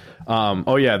internet.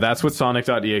 That's what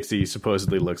Sonic.exe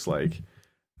supposedly looks like.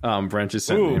 Brent just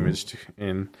sent an image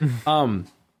in.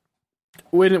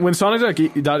 When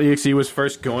Sonic.exe was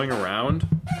first going around,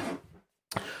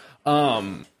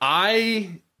 I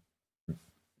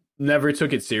never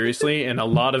took it seriously, and a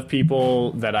lot of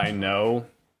people that I know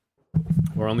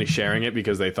were only sharing it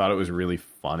because they thought it was really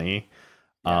funny.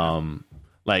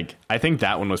 Like I think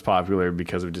that one was popular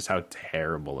because of just how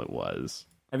terrible it was.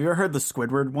 Have you ever heard the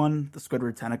Squidward one? The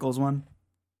Squidward Tentacles one?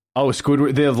 Oh,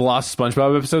 Squidward, the Lost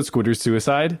SpongeBob episode, Squidward's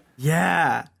Suicide?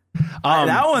 Yeah.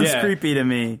 That one's creepy to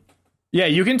me. Yeah,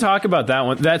 you can talk about that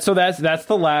one. That's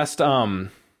the last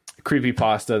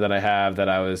creepypasta that I have that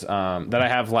I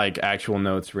have like actual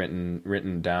notes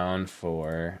written down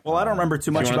for. Well, I don't remember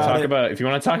too much about it. If you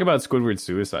want to talk about Squidward's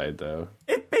Suicide, though,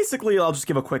 it basically, I'll just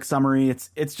give a quick summary.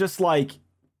 It's just like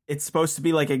it's supposed to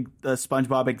be like the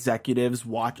SpongeBob executives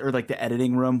watch, or like the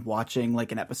editing room watching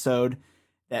like an episode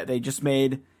that they just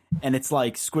made, and it's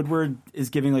like Squidward is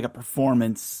giving like a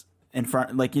performance in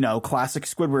front, like, you know, classic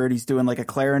Squidward. He's doing like a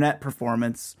clarinet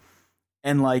performance.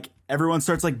 And, like, everyone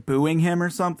starts, like, booing him or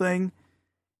something.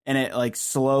 And it, like,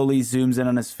 slowly zooms in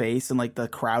on his face. And, like, the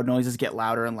crowd noises get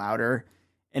louder and louder.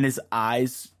 And his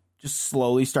eyes just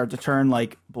slowly start to turn,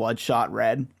 like, bloodshot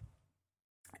red.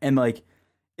 And, like,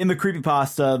 in the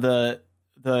creepypasta,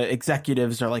 the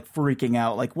executives are, like, freaking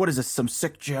out. Like, what is this, some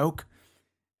sick joke?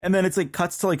 And then it's, like,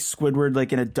 cuts to, like, Squidward,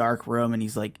 like, in a dark room. And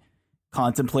he's, like,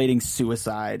 contemplating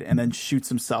suicide. And then shoots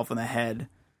himself in the head.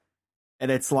 And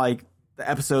it's, like, the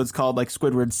episode's called like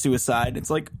Squidward's Suicide. It's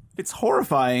like, it's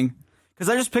horrifying because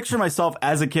I just picture myself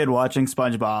as a kid watching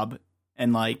SpongeBob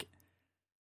and like,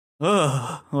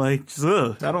 I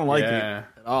don't like it at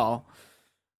all.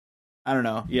 I don't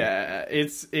know. Yeah,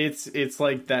 it's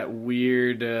like that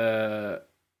weird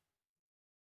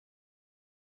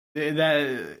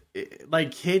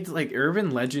like kids, like urban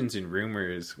legends and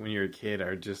rumors when you're a kid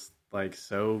are just like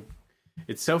so.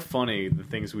 It's so funny the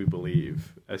things we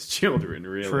believe as children.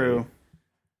 Really true.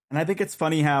 And I think it's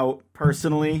funny how,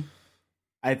 personally,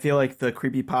 I feel like the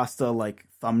creepypasta, like,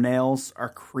 thumbnails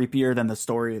are creepier than the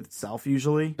story itself,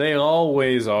 usually. They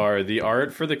always are. The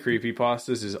art for the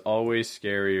creepypastas is always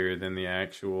scarier than the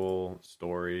actual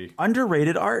story.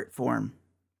 Underrated art form.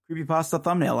 Creepypasta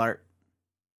thumbnail art.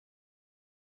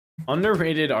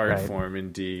 Underrated art form,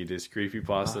 indeed, is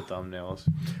creepypasta thumbnails.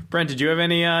 Brent, did you have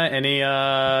any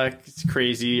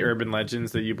crazy urban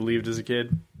legends that you believed as a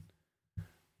kid?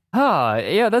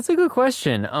 Yeah, that's a good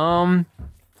question. I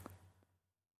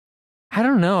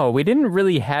don't know. We didn't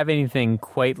really have anything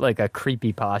quite like a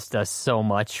creepypasta so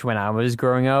much when I was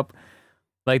growing up.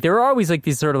 Like, there were always like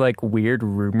these sort of like weird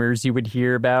rumors you would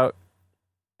hear about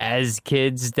as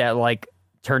kids that like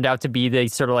turned out to be the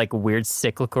sort of like weird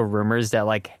cyclical rumors that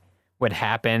like would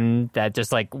happen that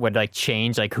just like would like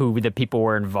change like who the people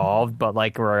were involved, but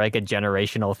like were like a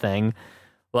generational thing.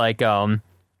 Like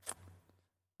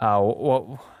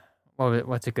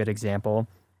what's a good example?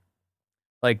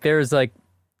 Like there's like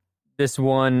this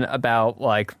one about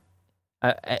like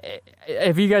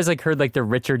have you guys like heard like the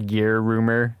Richard Gere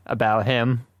rumor about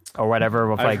him or whatever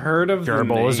with like heard of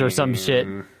gerbils or some shit?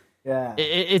 Yeah,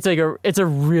 it's a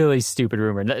really stupid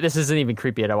rumor. This isn't even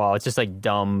creepy at all. It's just like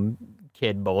dumb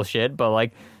kid bullshit. But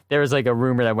like there was like a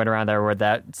rumor that went around there where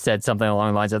that said something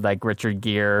along the lines of like Richard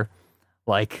Gere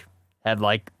like had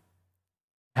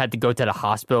to go to the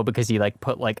hospital because he like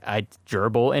put like a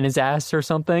gerbil in his ass or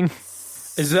something.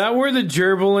 Is that where the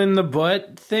gerbil in the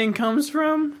butt thing comes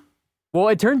from? Well,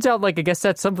 it turns out like I guess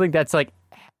that's something that's like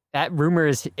that rumor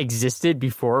has existed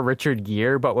before Richard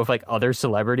Gere, but with like other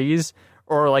celebrities.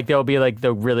 Or like there'll be like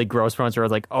the really gross ones where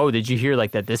like, oh, did you hear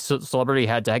like that this celebrity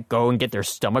had to go and get their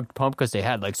stomach pumped because they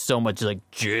had like so much like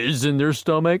jizz in their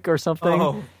stomach or something?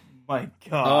 Oh my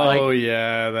god! Oh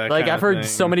yeah, that like kind I've of heard thing.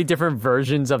 so many different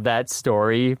versions of that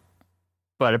story,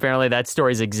 but apparently that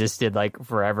story's existed like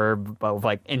forever. But with,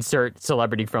 like insert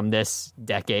celebrity from this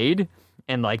decade,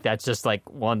 and like that's just like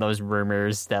one of those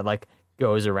rumors that like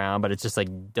goes around, but it's just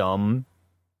like dumb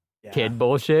kid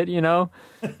bullshit, you know?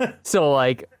 So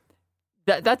like.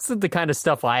 That's the kind of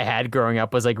stuff I had growing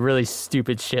up was like really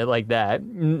stupid shit like that.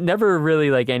 Never really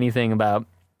like anything about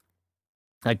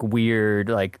like weird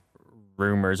like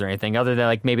rumors or anything other than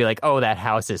like maybe like, oh, that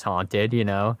house is haunted, you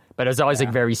know? But it was always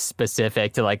like very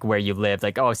specific to like where you lived.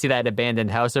 Like, oh, see that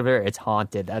abandoned house over there? It's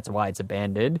haunted. That's why it's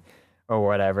abandoned or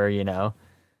whatever, you know?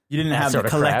 You didn't have the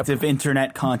collective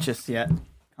internet consciousness.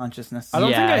 I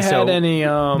don't think I had any...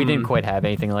 we didn't quite have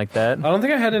anything like that. I don't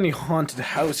think I had any haunted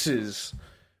houses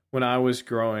when I was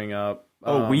growing up.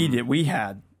 We did. We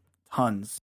had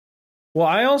tons. Well,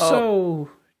 I also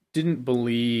didn't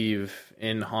believe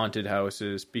in haunted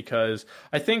houses because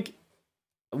I think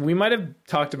we might have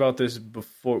talked about this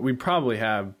before. We probably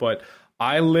have, but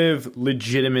I live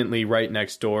legitimately right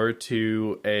next door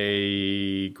to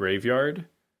a graveyard.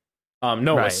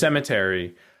 A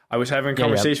cemetery. I was having a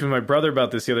conversation with my brother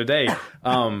about this the other day.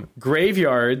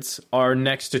 Graveyards are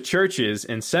next to churches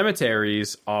and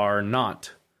cemeteries are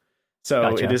not.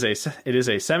 So Gotcha. it is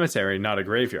a cemetery, not a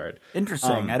graveyard.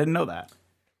 Interesting. I didn't know that.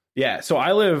 Yeah, so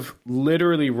I live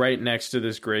literally right next to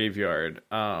this graveyard,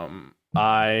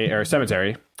 or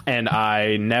cemetery, and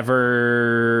I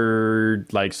never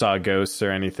like saw ghosts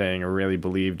or anything, or really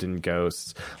believed in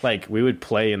ghosts. Like we would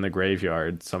play in the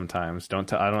graveyard sometimes.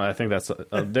 I think that's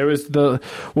there was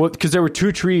because there were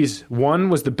two trees. One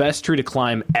was the best tree to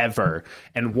climb ever,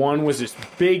 and one was this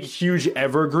big, huge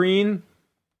evergreen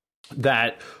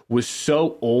that was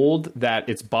so old that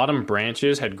its bottom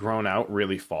branches had grown out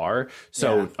really far.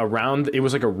 So around, it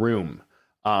was like a room,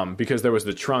 because there was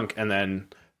the trunk and then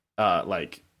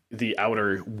like the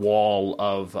outer wall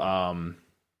of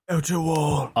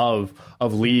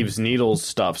of leaves, needles,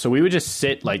 stuff. So we would just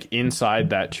sit like inside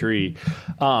that tree,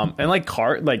 and like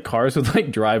cars would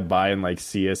like drive by and like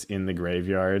see us in the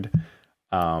graveyard.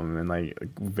 And like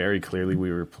very clearly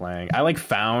we were playing. I like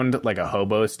found like a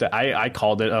hobo I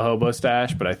called it a hobo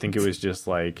stash, but I think it was just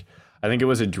like, I think it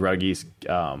was a druggie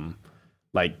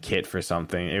like kit for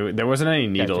something. There wasn't any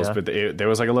needles, but there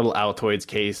was like a little Altoids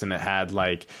case, and it had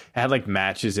like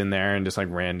matches in there and just like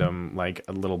random like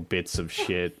little bits of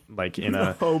shit like in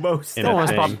a hobo thing.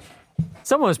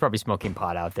 Someone was probably smoking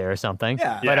pot out there or something.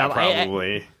 Yeah, but,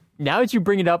 probably. Now that you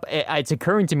bring it up, it's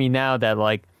occurring to me now that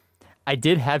like I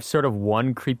did have sort of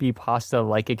one creepypasta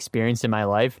like experience in my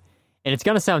life, and it's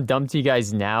gonna sound dumb to you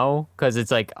guys now because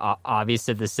it's like obvious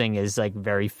that this thing is like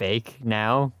very fake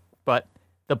now. But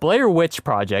the Blair Witch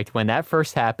Project, when that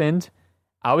first happened,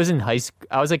 I was in high school.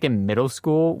 I was like in middle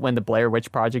school when the Blair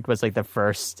Witch Project was like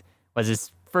first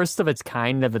of its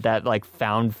kind of that like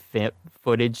found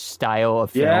footage style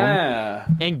of film. Yeah.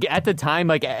 And at the time,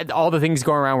 like all the things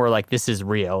going around were like, this is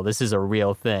real. This is a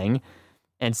real thing.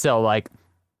 And so like,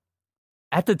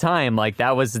 at the time, like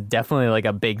that was definitely like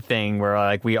a big thing where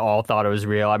like we all thought it was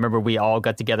real. I remember we all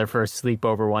got together for a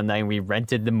sleepover one night and we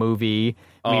rented the movie.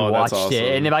 We watched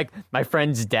it. And then, like my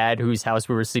friend's dad, whose house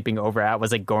we were sleeping over at,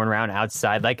 was like going around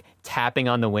outside, like tapping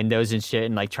on the windows and shit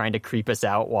and like trying to creep us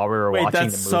out while we were watching the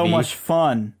movie. That's so much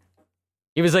fun.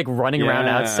 He was like running around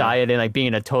outside and like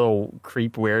being a total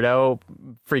creep weirdo,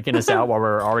 freaking us out while we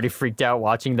were already freaked out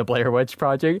watching the Blair Witch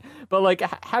Project. But like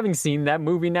having seen that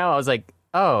movie now, I was like,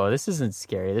 oh, this isn't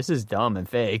scary. This is dumb and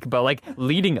fake. But like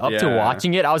leading up to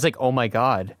watching it, I was like, oh my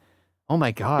God, Oh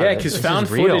my god! Yeah, because found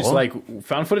footage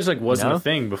wasn't a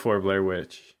thing before Blair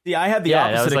Witch. See, I had the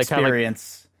opposite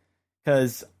experience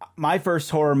because my first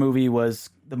horror movie was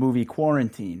the movie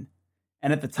Quarantine,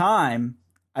 and at the time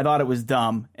I thought it was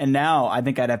dumb, and now I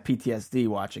think I'd have PTSD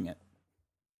watching it.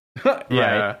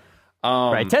 Yeah.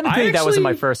 Right. Technically, that wasn't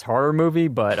my first horror movie,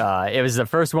 but it was the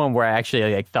first one where I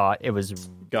actually thought it was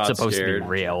supposed to be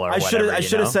real or whatever. I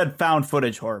should have said found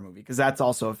footage horror movie because that's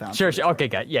also a found. Sure. Okay.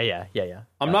 Got yeah.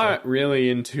 I'm not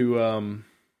really into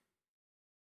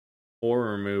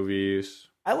horror movies.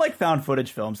 I like found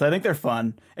footage films. I think they're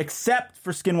fun, except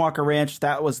for Skinwalker Ranch.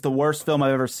 That was the worst film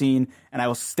I've ever seen, and I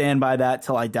will stand by that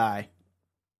till I die.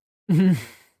 You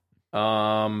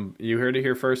heard it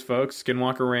here first, folks.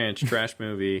 Skinwalker Ranch, trash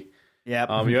movie.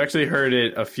 Yeah. You actually heard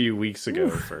it a few weeks ago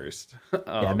first.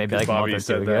 Yeah, maybe like Bobby a month or two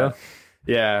said ago. that.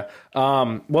 Yeah.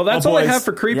 Well, that's all I have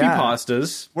for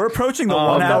creepypastas. We're approaching the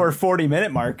 1 hour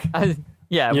 40-minute mark.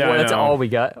 Yeah, well, that's all we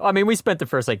got. I mean, we spent the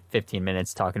first 15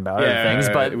 minutes talking about other things,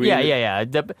 but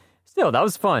Still, that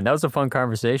was fun. That was a fun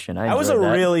conversation. That was a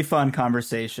really fun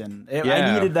conversation.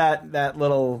 I needed that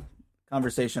little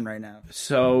conversation right now.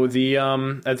 So the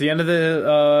at the end of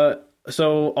the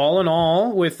so all in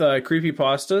all with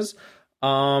creepypastas,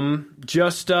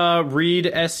 just read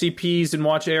SCPs and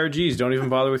watch ARGs. Don't even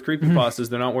bother with creepypastas.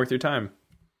 They're not worth your time.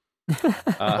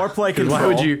 Or play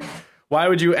Control. Why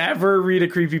would you ever read a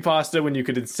creepypasta when you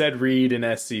could instead read an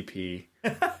SCP?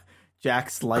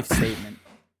 Jack's life statement.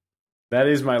 That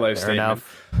is my life statement.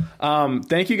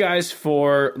 Thank you guys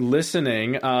for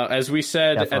listening. As we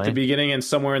said at the beginning and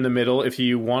somewhere in the middle, if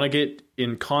you want to get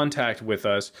in contact with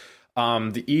us,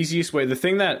 the easiest way, the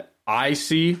thing that I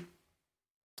see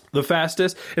the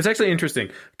fastest, it's actually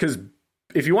interesting because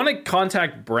if you want to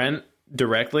contact Brent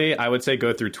directly, I would say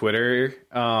go through Twitter.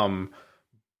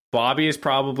 Bobby is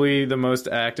probably the most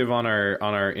active on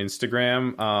our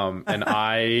Instagram, and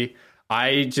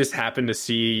I just happen to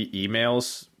see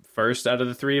emails first out of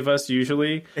the three of us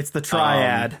usually. It's the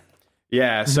triad.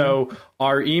 So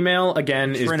our email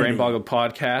again is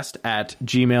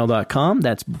brainboggledpodcast@gmail.com.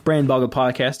 That's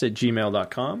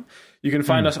brainboggledpodcast@gmail.com. You can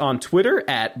find us on Twitter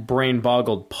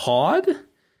 @brainboggledpod.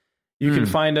 You can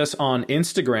find us on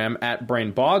Instagram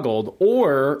 @brainboggled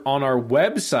or on our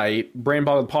website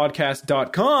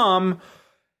brainboggledpodcast.com.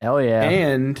 Hell yeah.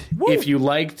 And if you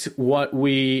liked what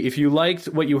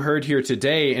you heard here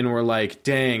today and were like,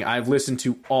 dang, I've listened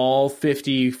to all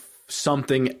 50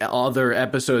 something other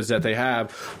episodes that they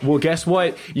have. Well, guess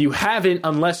what? You haven't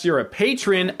unless you're a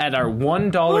patron at our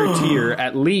 $1 tier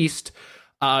at least.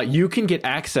 You can get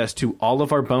access to all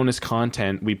of our bonus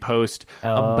content. We post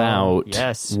about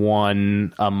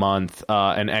one a month,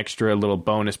 an extra little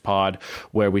bonus pod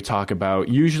where we talk about,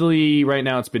 usually right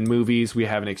now it's been movies. We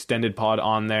have an extended pod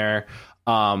on there.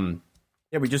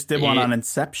 We just did one on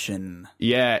Inception.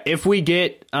 Yeah, if we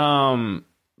get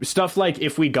stuff like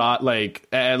if we got like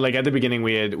at the beginning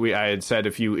I had said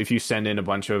if you send in a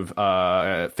bunch of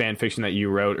fan fiction that you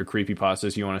wrote or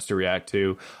creepypastas you want us to react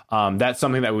to, that's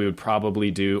something that we would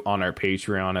probably do on our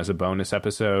Patreon as a bonus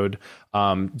episode.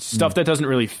 Stuff that doesn't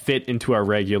really fit into our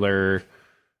regular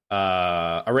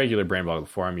Brain Boggle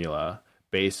formula.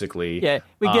 Basically, we get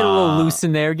a little loose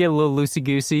in there, get a little loosey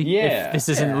goosey. Yeah, if this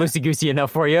isn't loosey goosey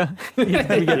enough for you, we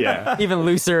get even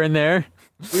looser in there.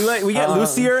 We get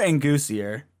loosier and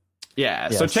goosier. Yeah,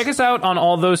 so check us out on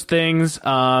all those things.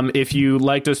 If you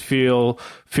liked us, feel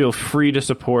free to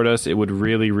support us. It would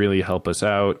really, really help us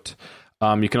out.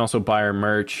 You can also buy our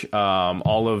merch.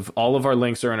 All of our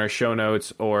links are in our show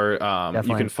notes, or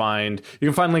you can find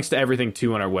links to everything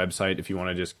too on our website. If you want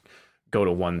to just go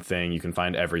to one thing, you can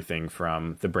find everything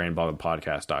from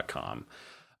thebrainboggledpodcast.com.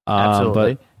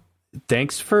 Absolutely. But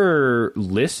thanks for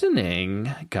listening,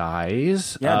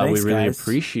 guys. We really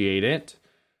appreciate it.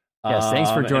 Yes, thanks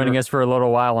for joining us for a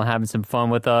little while and having some fun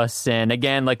with us. And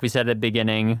again, like we said at the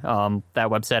beginning, that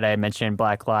website I mentioned,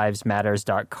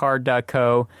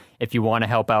 blacklivesmatters.card.co. If you want to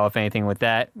help out with anything with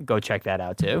that, go check that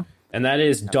out too. And that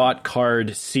is .card,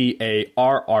 CARRD.co.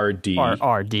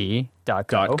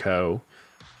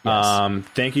 Yes.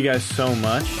 Thank you guys so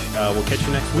much. We'll catch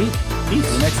you next week. Peace.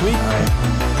 See you next week. All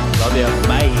right. Love you.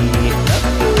 Bye.